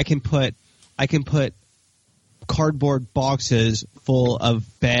 Yep. Like I can put cardboard boxes full of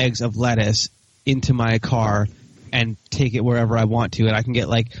bags of lettuce into my car and take it wherever I want to, and I can get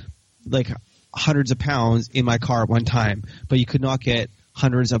like hundreds of pounds in my car at one time. But you could not get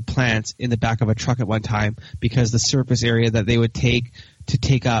hundreds of plants in the back of a truck at one time because the surface area that they would take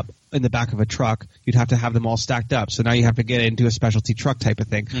up in the back of a truck, you'd have to have them all stacked up. So now you have to get into a specialty truck type of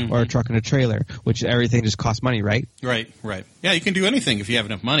thing, or a truck and a trailer, which everything just costs money, right? Right. Yeah, you can do anything if you have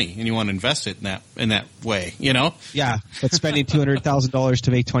enough money and you want to invest it in that way, Yeah, but spending $200,000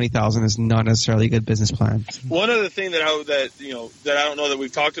 to make $20,000 is not necessarily a good business plan. One other thing that I don't know that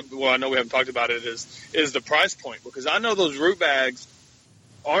we've talked about, well, I know we haven't talked about it, is the price point, because I know those root bags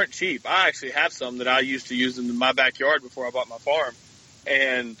aren't cheap. I actually have some that I used to use in my backyard before I bought my farm,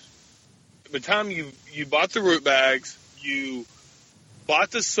 and by the time you bought the root bags, you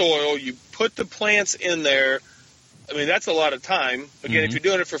bought the soil, you put the plants in there. I mean, that's a lot of time. Again, if you're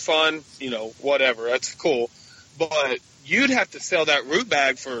doing it for fun, whatever, that's cool. But you'd have to sell that root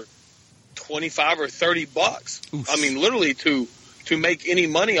bag for $25 or $30. Oof. I mean, literally to make any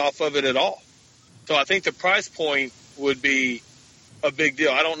money off of it at all. So I think the price point would be a big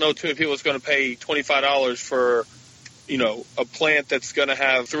deal. I don't know too many people that's going to pay $25 for a plant that's going to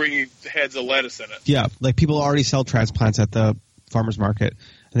have 3 heads of lettuce in it. Yeah, like people already sell transplants at the farmer's market,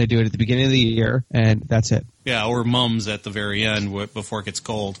 and they do it at the beginning of the year, and that's it. Yeah, or mums at the very end before it gets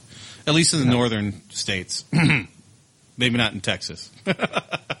cold, at least in the northern states. Maybe not in Texas.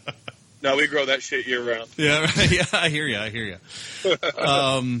 No, we grow that shit year round. Yeah, I hear you.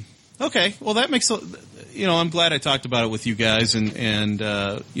 Okay, well that makes I'm glad I talked about it with you guys and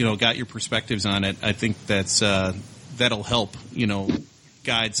got your perspectives on it. I think that'll help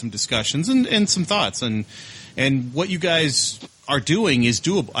guide some discussions and some thoughts, and what you guys are doing is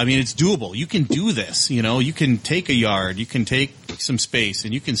doable. I mean, it's doable. You can do this. You can take a yard, you can take some space,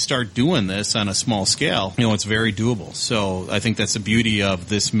 and you can start doing this on a small scale. It's very doable. So I think that's the beauty of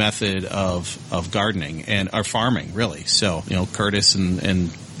this method of gardening and our farming, really. So Curtis and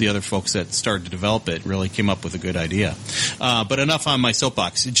the other folks that started to develop it really came up with a good idea. But enough on my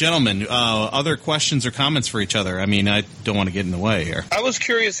soapbox. Gentlemen, other questions or comments for each other? I mean, I don't want to get in the way here. I was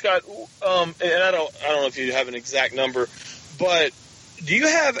curious, Scott, and I don't know if you have an exact number, but do you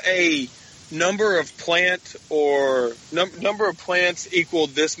have a number of plants equal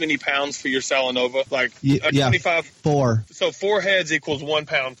this many pounds for your Salanova? Like 25? 4. So 4 heads equals 1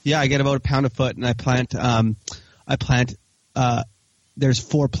 pound. Yeah, I get about a pound a foot, and I plant there's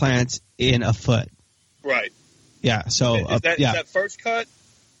 4 plants in a foot. Right. Yeah. So is that first cut?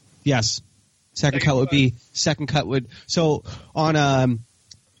 Yes. Second cut would so on a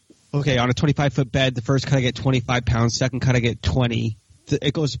 25-foot bed, the first cut I get 25 pounds. Second cut I get 20.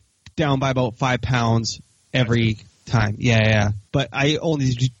 It goes down by about 5 pounds every time. Yeah. But I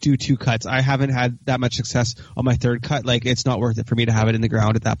only do 2 cuts. I haven't had that much success on my third cut. Like, it's not worth it for me to have it in the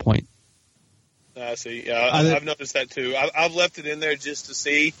ground at that point. I see. Yeah, I've noticed that too. I've left it in there just to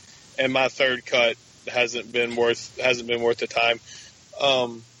see, and my third cut hasn't been worth the time.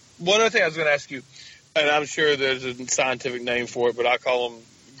 One other thing I was going to ask you, and I'm sure there's a scientific name for it, but I call them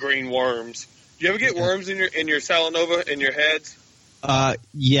green worms. Do you ever get worms in your Salanova in your heads?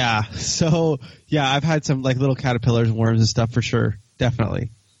 Yeah. So, yeah, I've had some like little caterpillars and worms and stuff for sure. Definitely.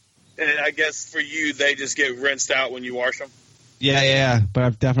 And I guess for you, they just get rinsed out when you wash them? Yeah. But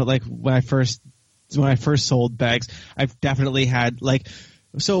I've definitely, like, when I first sold bags, I've definitely had, like,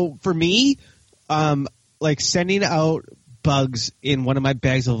 so for me, like, sending out bugs in one of my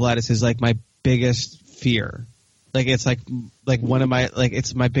bags of lettuce is, like, my biggest fear. Like, it's like one of my, like,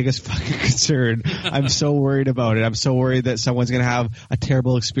 it's my biggest fucking concern. I'm so worried about it. I'm so worried that someone's going to have a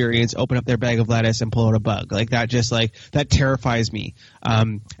terrible experience, open up their bag of lettuce and pull out a bug. Like, that just, like, that terrifies me.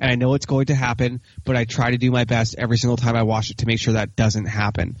 And I know it's going to happen, but I try to do my best every single time I wash it to make sure that doesn't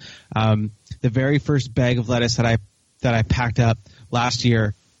happen. The very first bag of lettuce that I packed up last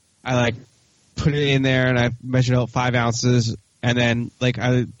year, I, like, put it in there and I measured out 5 ounces. And then, like,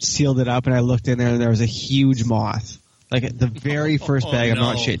 I sealed it up and I looked in there and there was a huge moth. Like, the very first bag, I'm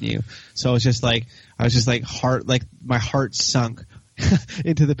not shitting you. So I was just like, my heart sunk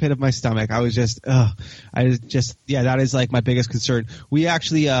into the pit of my stomach. I was just, that is, like, my biggest concern. We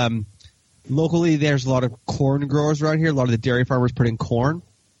actually, locally, there's a lot of corn growers around here. A lot of the dairy farmers put in corn.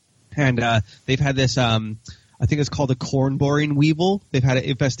 And, they've had this, I think it's called the corn boring weevil. They've had an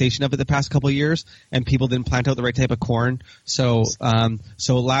infestation of it the past couple of years, and people didn't plant out the right type of corn. So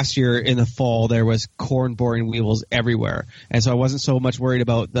last year in the fall there was corn boring weevils everywhere, and so I wasn't so much worried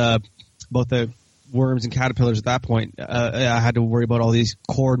about the worms and caterpillars at that point. I had to worry about all these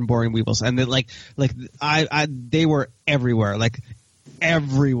corn boring weevils, and then they were everywhere, like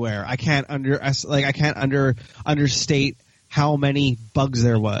everywhere. I can't understate how many bugs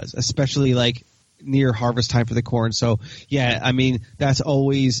there was, especially like near harvest time for the corn. So yeah, I mean, that's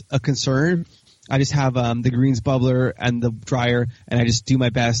always a concern. I just have the greens bubbler and the dryer, and I just do my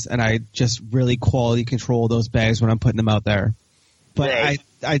best, and I just really quality control those bags when I'm putting them out there. But right.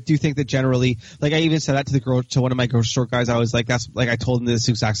 I do think that generally, like, I even said that to one of my grocery store guys. I was like, I told him this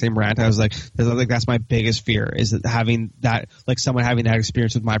exact same rant. I was like, that's my biggest fear, is that having that, like, someone having that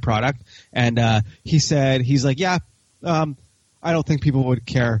experience with my product. And he's like, yeah, I don't think people would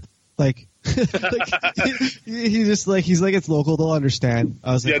care. Like, he's like, it's local, they'll understand.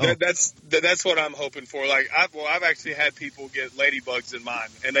 I was like, that's what I'm hoping for. Like, I've actually had people get ladybugs in mine,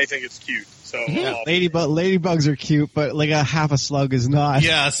 and they think it's cute. So ladybugs are cute, but like a half a slug is not.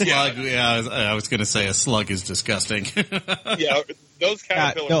 Yeah, a slug. Yeah, I was going to say a slug is disgusting. Yeah, those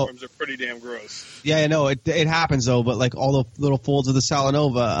caterpillar worms are pretty damn gross. Yeah, I know it happens though. But like all the little folds of the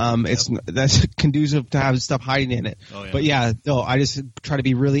Salanova, that's conducive to have stuff hiding in it. Oh, yeah. But yeah, no, I just try to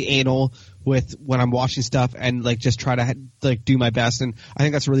be really anal with when I'm washing stuff, and like just try to like do my best. And I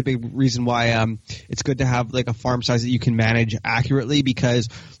think that's a really big reason why it's good to have like a farm size that you can manage accurately, because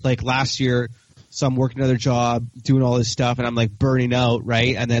like last year, so I'm working another job, doing all this stuff, and I'm like burning out,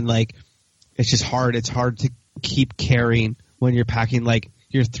 right? And then like it's just hard. It's hard to keep carrying when you're packing like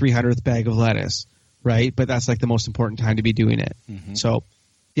your 300th bag of lettuce, right? But that's like the most important time to be doing it. Mm-hmm. So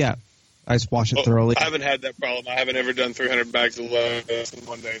yeah. I just wash it thoroughly. I haven't had that problem. I haven't ever done 300 bags of lettuce in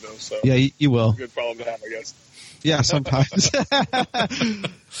one day, though. So yeah, you will. Good problem to have, I guess. Yeah, sometimes.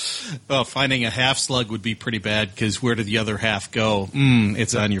 Well, finding a half slug would be pretty bad, because where did the other half go?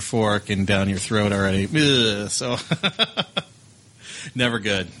 It's on your fork and down your throat already. So never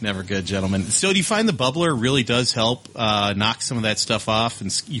good, gentlemen. So do you find the bubbler really does help knock some of that stuff off,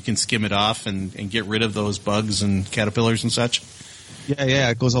 and you can skim it off and get rid of those bugs and caterpillars and such? Yeah,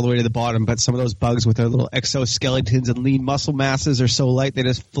 it goes all the way to the bottom, but some of those bugs with their little exoskeletons and lean muscle masses are so light they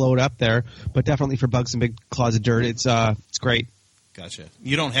just float up there. But definitely for bugs and big clods of dirt, it's great. Gotcha.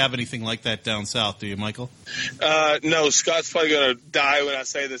 You don't have anything like that down south, do you, Michael? No, Scott's probably going to die when I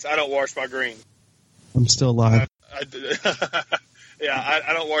say this. I don't wash my greens. I'm still alive. I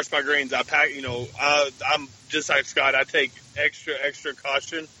don't wash my greens. I pack, I'm just like Scott. I take extra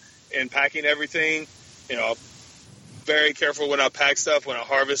caution in packing everything. Very careful when I pack stuff, when I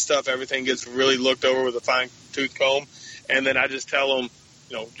harvest stuff. Everything gets really looked over with a fine-tooth comb, and then I just tell them,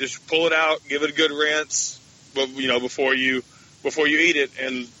 just pull it out, give it a good rinse, but before you eat it.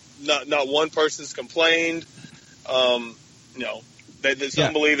 And not one person's complained. Some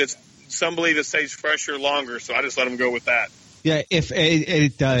believe it stays fresher longer, so I just let them go with that. Yeah, if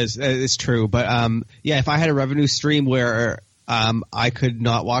it does, it's true. But if I had a revenue stream where I could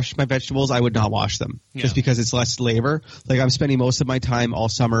not wash my vegetables, I would not wash them, just because it's less labor. Like, I'm spending most of my time all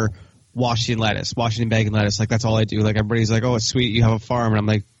summer washing and bagging lettuce. Like, that's all I do. Like, everybody's like, oh, it's sweet, you have a farm. And I'm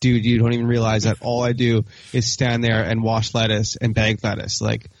like, dude, you don't even realize that all I do is stand there and wash lettuce and bag lettuce.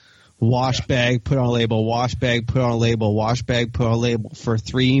 Like, Wash bag, put on a label, wash bag, put on a label, wash bag, put on a label for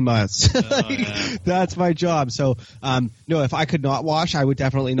 3 months. That's my job. So, no, if I could not wash, I would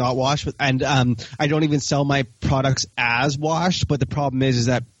definitely not wash. And I don't even sell my products as washed, but the problem is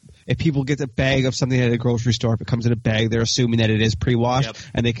that if people get a bag of something at a grocery store, if it comes in a bag, they're assuming that it is pre-washed,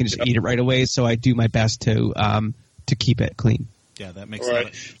 and they can just eat it right away. So I do my best to keep it clean. Yeah, that makes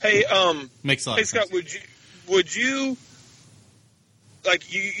sense. Hey, makes a lot of Scott, sense. would you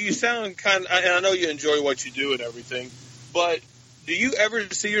like you sound kind of, and I know you enjoy what you do and everything, but do you ever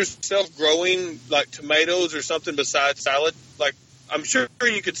see yourself growing like tomatoes or something besides salad? Like, I'm sure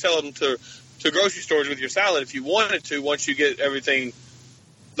you could sell them to grocery stores with your salad if you wanted to once you get everything.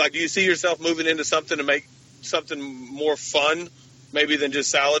 Like, do you see yourself moving into something to make something more fun, maybe than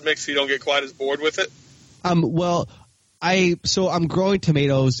just salad mix, so you don't get quite as bored with it? Well, I'm growing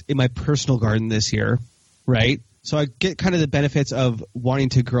tomatoes in my personal garden this year, right? So I get kind of the benefits of wanting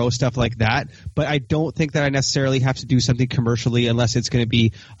to grow stuff like that, but I don't think that I necessarily have to do something commercially unless it's going to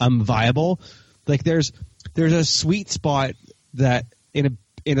be viable. Like, there's a sweet spot that in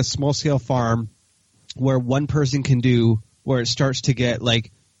a small scale farm where one person can do, where it starts to get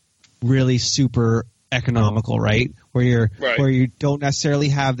like really super economical, right? Where you don't necessarily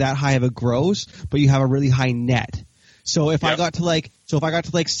have that high of a gross, but you have a really high net. So if I got to like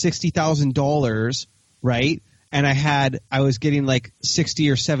 $60,000, right? And I was getting like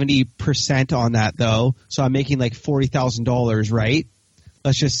 60 or 70% on that though. So I'm making like $40,000, right?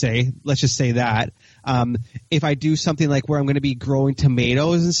 Let's just say that. If I do something like where I'm going to be growing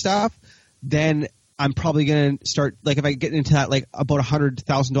tomatoes and stuff, then I'm probably going to start, like, if I get into that, like, about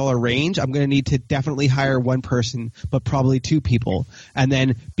 $100,000 range, I'm going to need to definitely hire one person, but probably 2 people. And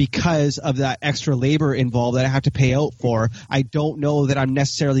then because of that extra labor involved that I have to pay out for, I don't know that I'm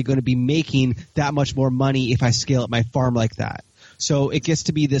necessarily going to be making that much more money if I scale up my farm like that. So it gets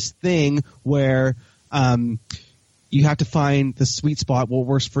to be this thing where you have to find the sweet spot, what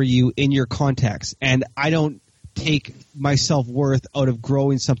works for you in your context. And I don't take my self-worth out of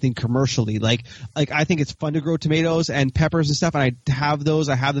growing something commercially. Like I think it's fun to grow tomatoes and peppers and stuff, and I have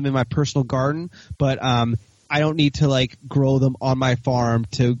them in my personal garden, but I don't need to like grow them on my farm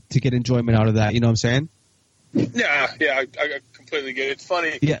to get enjoyment out of that. You know what I'm saying? Yeah, I completely get it. It's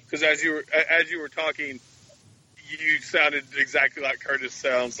funny because as you were talking, you sounded exactly like Curtis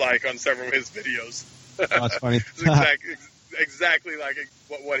sounds like on several of his videos. Oh, that's funny. It's exactly like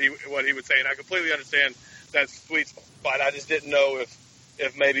what he would say, and I completely understand that sweet spot. I just didn't know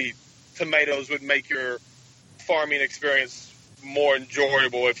if maybe tomatoes would make your farming experience more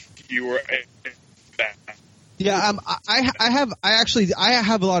enjoyable if you were that. Yeah, I have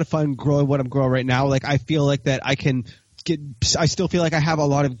a lot of fun growing what I'm growing right now. Like, I feel like that I still feel like I have a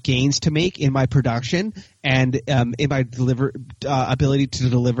lot of gains to make in my production and in my ability to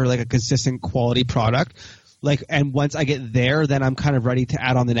deliver like a consistent quality product. Like, and once I get there, then I'm kind of ready to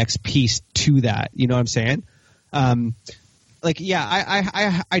add on the next piece to that. You know what I'm saying? I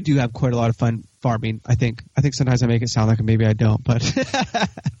do have quite a lot of fun farming. I think sometimes I make it sound like maybe I don't, but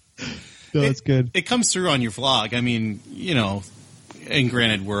no, it's good. It comes through on your vlog. I mean, you know, and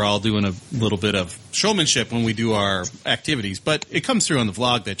granted, we're all doing a little bit of showmanship when we do our activities, but it comes through on the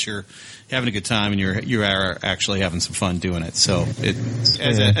vlog that you're having a good time and you are actually having some fun doing it. So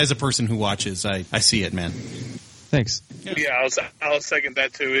as a person who watches, I see it, man. Thanks. Yeah, I'll second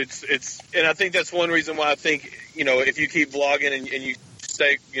that too. It's and I think that's one reason why I think, you know, if you keep vlogging and you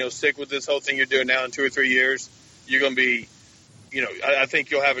stick with this whole thing you're doing now in 2 or 3 years, you're going to be, you know, I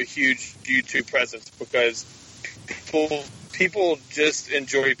think you'll have a huge YouTube presence because people just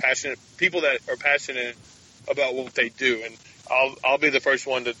enjoy people that are passionate about what they do. And I'll be the first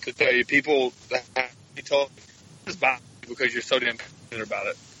one to tell you, people that you told just buy because you're so damn passionate about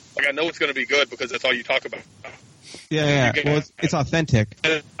it. Like, I know it's going to be good because that's all you talk about. Yeah. Well, it's authentic.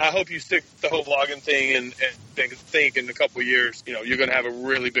 And I hope you stick to the whole vlogging thing and think in a couple of years, you know, you're going to have a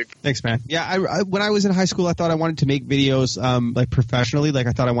really big. Thanks, man. Yeah, I when I was in high school, I thought I wanted to make videos like professionally. Like,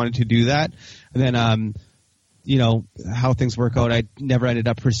 I thought I wanted to do that, and then you know how things work out, I never ended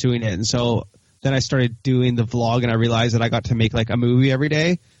up pursuing it, and so then I started doing the vlog, and I realized that I got to make like a movie every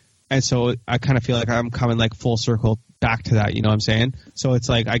day, and so I kind of feel like I'm coming like full circle back to that. You know what I'm saying? So it's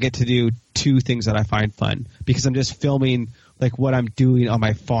like I get to do 2 things that I find fun because I'm just filming like what I'm doing on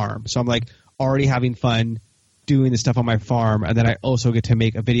my farm. So I'm like already having fun doing the stuff on my farm, and then I also get to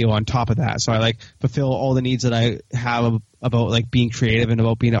make a video on top of that. So I like fulfill all the needs that I have about like being creative and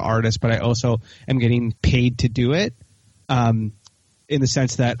about being an artist, but I also am getting paid to do it in the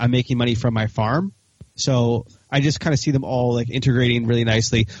sense that I'm making money from my farm. So I just kind of see them all like integrating really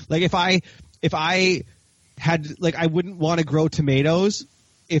nicely. Like if I had like I wouldn't want to grow tomatoes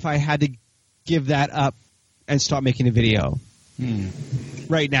if I had to give that up and stop making a video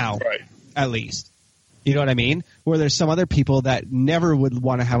right now, at least. You know what I mean? Where there's some other people that never would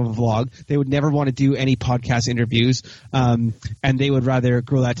want to have a vlog. They would never want to do any podcast interviews. And they would rather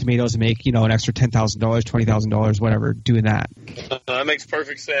grow that tomatoes and make, an extra $10,000, $20,000, whatever, doing that. That makes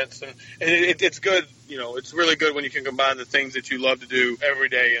perfect sense. And it's good. It's really good when you can combine the things that you love to do every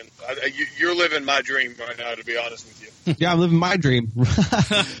day. And you're living my dream right now, to be honest with you. Yeah, I'm living my dream.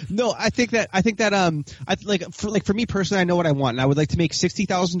 No, I think that for me personally, I know what I want, and I would like to make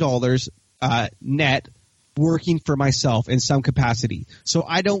 $60,000 net working for myself in some capacity. So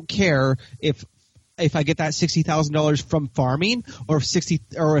I don't care if I get that $60,000 from farming, or if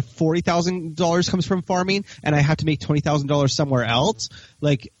 $40,000 comes from farming, and I have to make $20,000 somewhere else.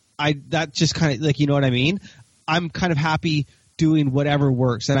 That just kind of you know what I mean. I'm kind of happy doing whatever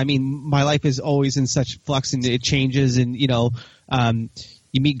works, and I mean my life is always in such flux, and it changes, and you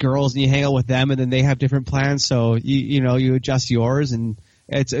meet girls and you hang out with them, and then they have different plans, so you adjust yours, and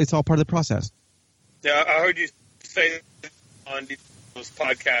it's all part of the process. Yeah, I heard you say on this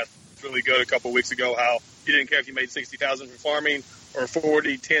podcast really good a couple of weeks ago how you didn't care if you made $60,000 from farming or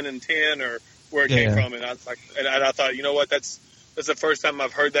 40, 10, and 10, or where it came from, and I thought, you know what, that's the first time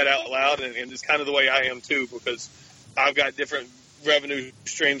I've heard that out loud, and it's kind of the way I am too, because I've got different revenue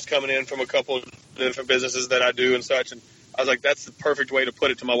streams coming in from a couple of different businesses that I do and such, and I was like, that's the perfect way to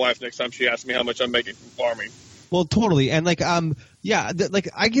put it to my wife next time she asks me how much I'm making from farming. Well, totally. And I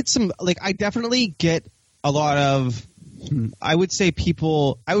get some, I definitely get a lot of, I would say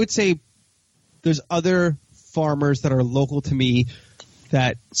there's other farmers that are local to me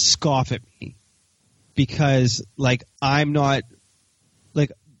that scoff at me because I'm not,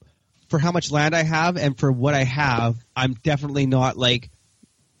 for how much land I have and for what I have, I'm definitely not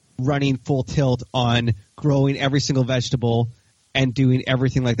running full tilt on growing every single vegetable and doing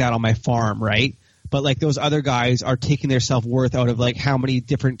everything like that on my farm, right? But those other guys are taking their self-worth out of how many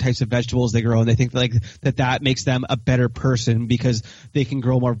different types of vegetables they grow, and they think that makes them a better person because they can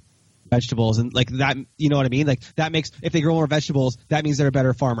grow more vegetables, and that, you know what I mean? That makes, if they grow more vegetables, that means they're a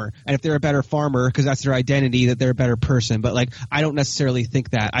better farmer, and if they're a better farmer because that's their identity, that they're a better person. But I don't necessarily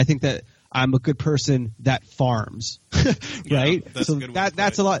think that. I think that I'm a good person that farms, right? Yeah, so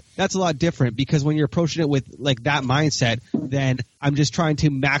that's a lot different, because when you're approaching it with that mindset, then I'm just trying to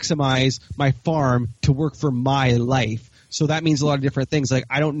maximize my farm to work for my life. So that means a lot of different things.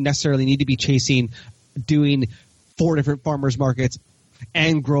 I don't necessarily need to be doing 4 different farmers markets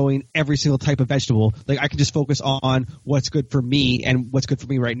and growing every single type of vegetable. I can just focus on what's good for me and what's good for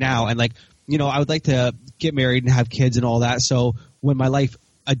me right now. And I would like to get married and have kids and all that. So when my life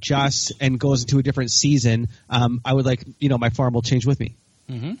adjusts and goes into a different season, I would my farm will change with me.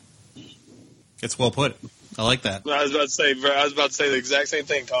 Mm-hmm. It's well put. I like that. I was about to say the exact same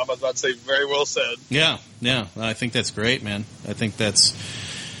thing, Tom. I was about to say very well said. Yeah. I think that's great, man. I think that's,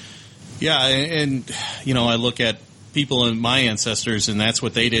 and I look at people and my ancestors, and that's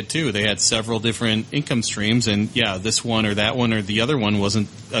what they did too. They had several different income streams, and this one or that one or the other one wasn't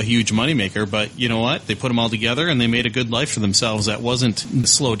a huge moneymaker, but you know what? They put them all together and they made a good life for themselves. That wasn't a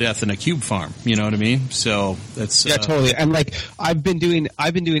slow death in a cube farm. You know what I mean? So that's totally. And I've been doing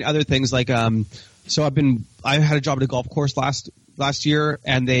other things so I had a job at a golf course last year,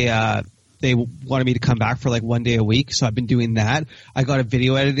 and they wanted me to come back for 1 day a week. So I've been doing that. I got a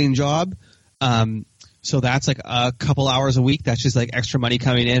video editing job. So that's a couple hours a week. That's just extra money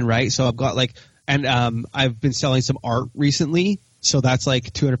coming in, right? So I've got I've been selling some art recently. So that's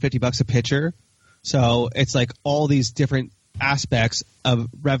 $250 a picture. So it's all these different aspects of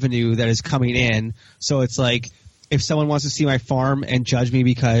revenue that is coming in. So it's if someone wants to see my farm and judge me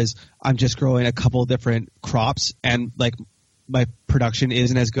because I'm just growing a couple different crops and my production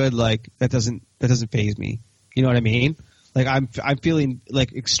isn't as good, that doesn't faze me. You know what I mean? I'm feeling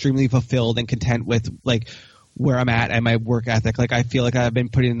extremely fulfilled and content with where I'm at and my work ethic. I feel I've been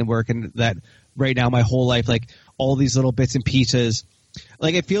putting in the work, and that right now my whole life, all these little bits and pieces,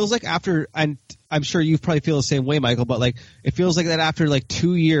 it feels after, and I'm sure you probably feel the same way, Michael, but it feels that after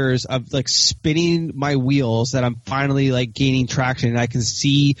 2 years of spinning my wheels, that I'm finally gaining traction, and I can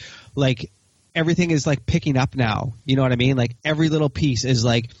see everything is picking up now. You know what I mean? Every little piece is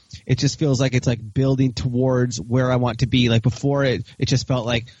it just feels it's building towards where I want to be. Before it just felt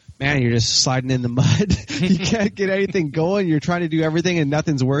man, you're just sliding in the mud. You can't get anything going. You're trying to do everything and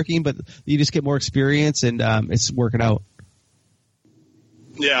nothing's working, but you just get more experience, and it's working out.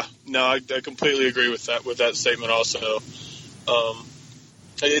 Yeah, no, I completely agree with that statement also.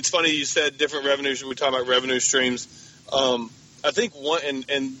 It's funny you said different revenues. We talk about revenue streams. I think one,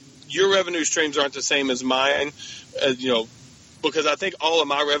 and your revenue streams aren't the same as mine. because I think all of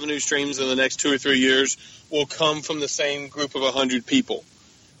my revenue streams in the next 2 or 3 years will come from the same group of 100 people.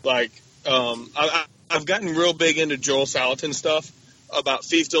 Like, I've gotten real big into Joel Salatin stuff about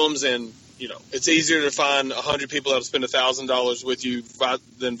fiefdoms, and, you know, it's easier to find 100 people that'll spend $1,000 with you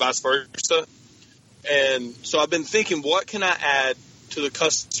than vice versa. And so I've been thinking, what can I add to the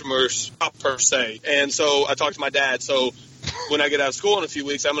customer's shop per se? And so I talked to my dad. So when I get out of school in a few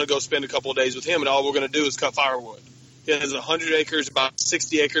weeks, I'm going to go spend a couple of days with him, and all we're going to do is cut firewood. He has 100 acres, about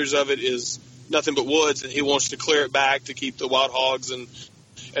 60 acres of it is nothing but woods, and he wants to clear it back to keep the wild hogs and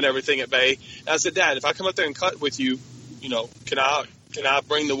everything at bay. And I said, Dad, if I come up there and cut with you, you know, can I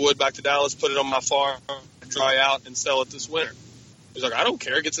bring the wood back to Dallas, put it on my farm, dry out, and sell it this winter? He's like, I don't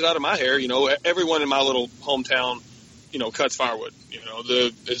care. It gets it out of my hair. You know, everyone in my little hometown, you know, cuts firewood. You know,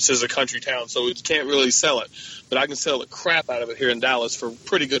 this is a country town, so you can't really sell it. But I can sell the crap out of it here in Dallas for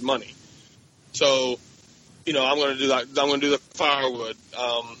pretty good money. So, you know, I'm going to do that. I'm going to do the firewood.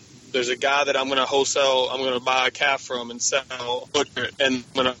 There's a guy that I'm going to wholesale. I'm going to buy a calf from and sell, butcher it, and I'm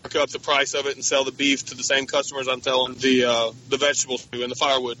going to mark up the price of it and sell the beef to the same customers I'm selling the vegetables to and the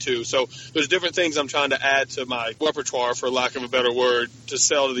firewood to. So there's different things I'm trying to add to my repertoire, for lack of a better word, to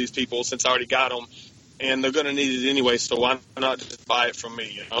sell to these people since I already got them, and they're going to need it anyway. So why not just buy it from me?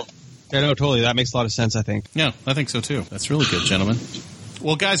 You know? Yeah, no, totally. That makes a lot of sense, I think. Yeah, I think so too. That's really good, gentlemen.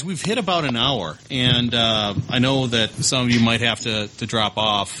 Well, guys, we've hit about an hour, and I know that some of you might have to drop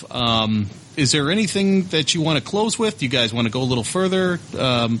off. Is there anything that you want to close with? Do you guys want to go a little further?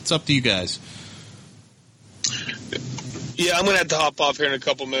 It's up to you guys. Yeah, I'm going to have to hop off here in a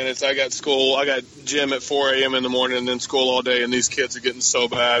couple minutes. I got school. I got gym at 4 a.m. in the morning and then school all day, and these kids are getting so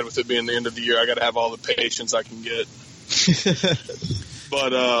bad with it being the end of the year. I got to have all the patience I can get.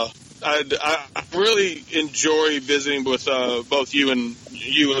 But I really enjoy visiting with both you and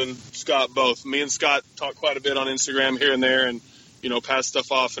Scott both. Me and Scott talk quite a bit on Instagram here and there, and you know, pass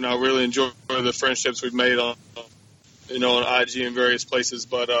stuff off. And I really enjoy the friendships we've made on IG and various places.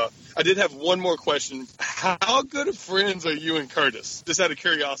 But I did have one more question. How good of friends are you and Curtis? Just out of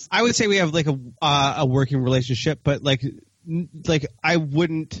curiosity. I would say we have like a working relationship, but like I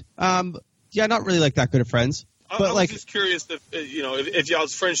wouldn't. Not really like that good of friends. But I was just curious if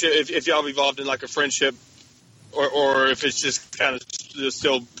y'all's friendship, if y'all have evolved in like a friendship, or if it's just kind of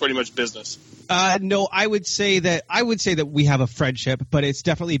still pretty much business. No, I would say that we have a friendship, but it's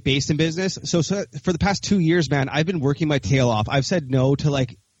definitely based in business. So for the past 2 years, man, I've been working my tail off. I've said no to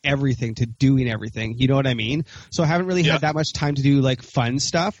like everything, to doing everything. You know what I mean? So I haven't really had that much time to do like fun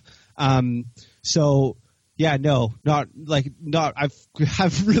stuff. Yeah, no,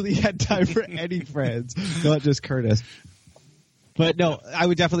 I've really had time for any friends, not just Curtis. But no, I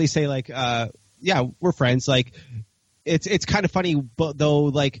would definitely say like, we're friends. Like, it's kind of funny, but though,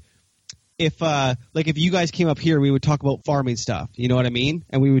 like, if you guys came up here, we would talk about farming stuff. You know what I mean?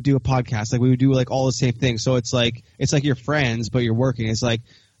 And we would do a podcast. Like, we would do like all the same things. So it's like you're friends, but you're working. It's like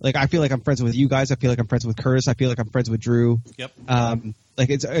I feel like I'm friends with you guys. I feel like I'm friends with Curtis. I feel like I'm friends with Drew. Yep. Like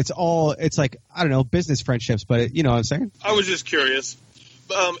it's like, I don't know, business friendships, but you know what I'm saying? I was just curious.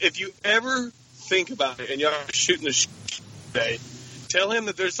 If you ever think about it and you're shooting the day, tell him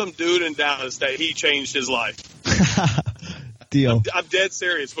that there's some dude in Dallas that he changed his life. Deal. I'm dead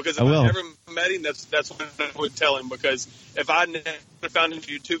serious, because if I never met him, that's what I would tell him, because if I never found his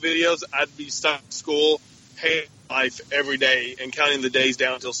YouTube videos, I'd be stuck in school, hating life every day and counting the days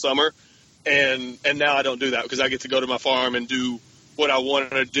down until summer. And now I don't do that, because I get to go to my farm and do what I wanted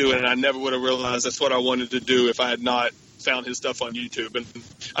to do, and I never would have realized that's what I wanted to do if I had not found his stuff on YouTube. And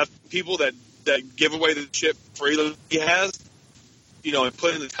people that give away the shit freely he has, you know, and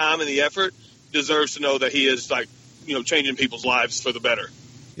put in the time and the effort, deserves to know that he is, like, you know, changing people's lives for the better.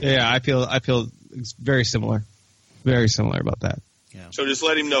 Yeah, I feel it's very similar about that. Yeah. So just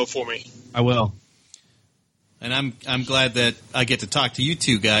let him know for me. I will. And I'm glad that I get to talk to you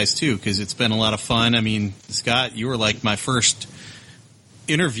two guys too, because it's been a lot of fun. I mean, Scott, you were like my first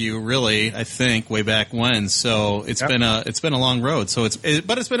interview, really, I think, way back when. So it's been a long road. So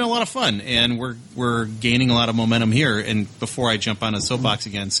but it's been a lot of fun, and we're gaining a lot of momentum here. And before I jump on a soapbox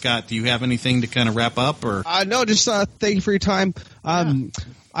again, Scott, do you have anything to kind of wrap up? Or no, just thank you for your time.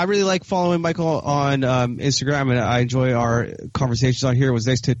 I really like following Michael on Instagram, and I enjoy our conversations on here. It was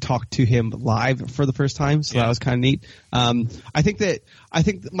nice to talk to him live for the first time, so that was kind of neat. I think that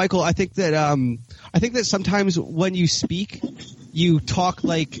sometimes when you speak, you talk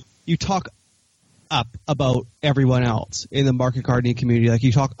up about everyone else in the market gardening community. Like,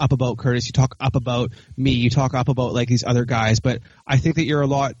 you talk up about Curtis, you talk up about me, you talk up about like these other guys. But I think that you're a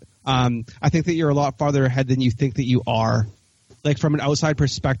lot farther ahead than you think that you are. Like, from an outside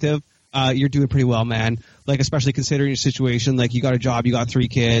perspective, you're doing pretty well, man. Like, especially considering your situation, like you got a job, you got 3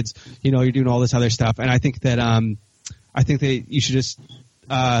 kids, you know, you're doing all this other stuff. And I think that you should just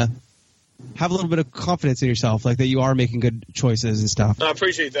have a little bit of confidence in yourself, like that you are making good choices and stuff. I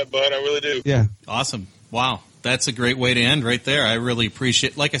appreciate that, bud. I really do. Yeah. Awesome. Wow. That's a great way to end right there. I really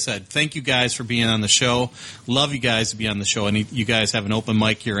appreciate, like I said, thank you guys for being on the show. Love you guys to be on the show. And you guys have an open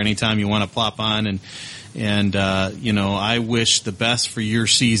mic here anytime you want to plop on. And you know, I wish the best for your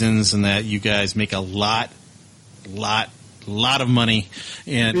seasons and that you guys make a lot of money.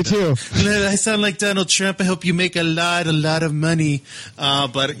 And me too. I sound like Donald Trump. I hope you make a lot of money.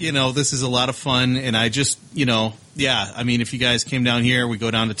 But you know, this is a lot of fun, and I just, you know, yeah. I mean, if you guys came down here, we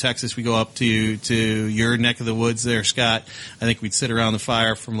go down to Texas, we go up to your neck of the woods there, Scott. I think we'd sit around the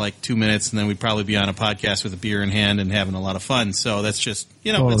fire for like 2 minutes, and then we'd probably be on a podcast with a beer in hand and having a lot of fun. So that's just,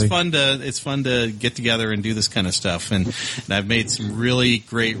 you know, totally. it's fun to get together and do this kind of stuff. And I've made some really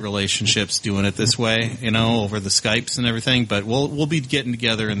great relationships doing it this way, you know, over the Skypes and everything. But we'll be getting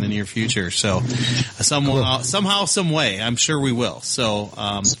together in the near future. So somehow, some way, I'm sure we will. So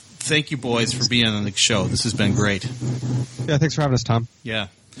thank you, boys, for being on the show. This has been great. Yeah, thanks for having us, Tom. Yeah.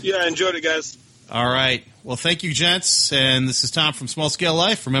 Yeah, I enjoyed it, guys. All right. Well, thank you, gents. And this is Tom from Small Scale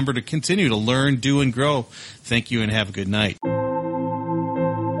Life. Remember to continue to learn, do, and grow. Thank you, and have a good night.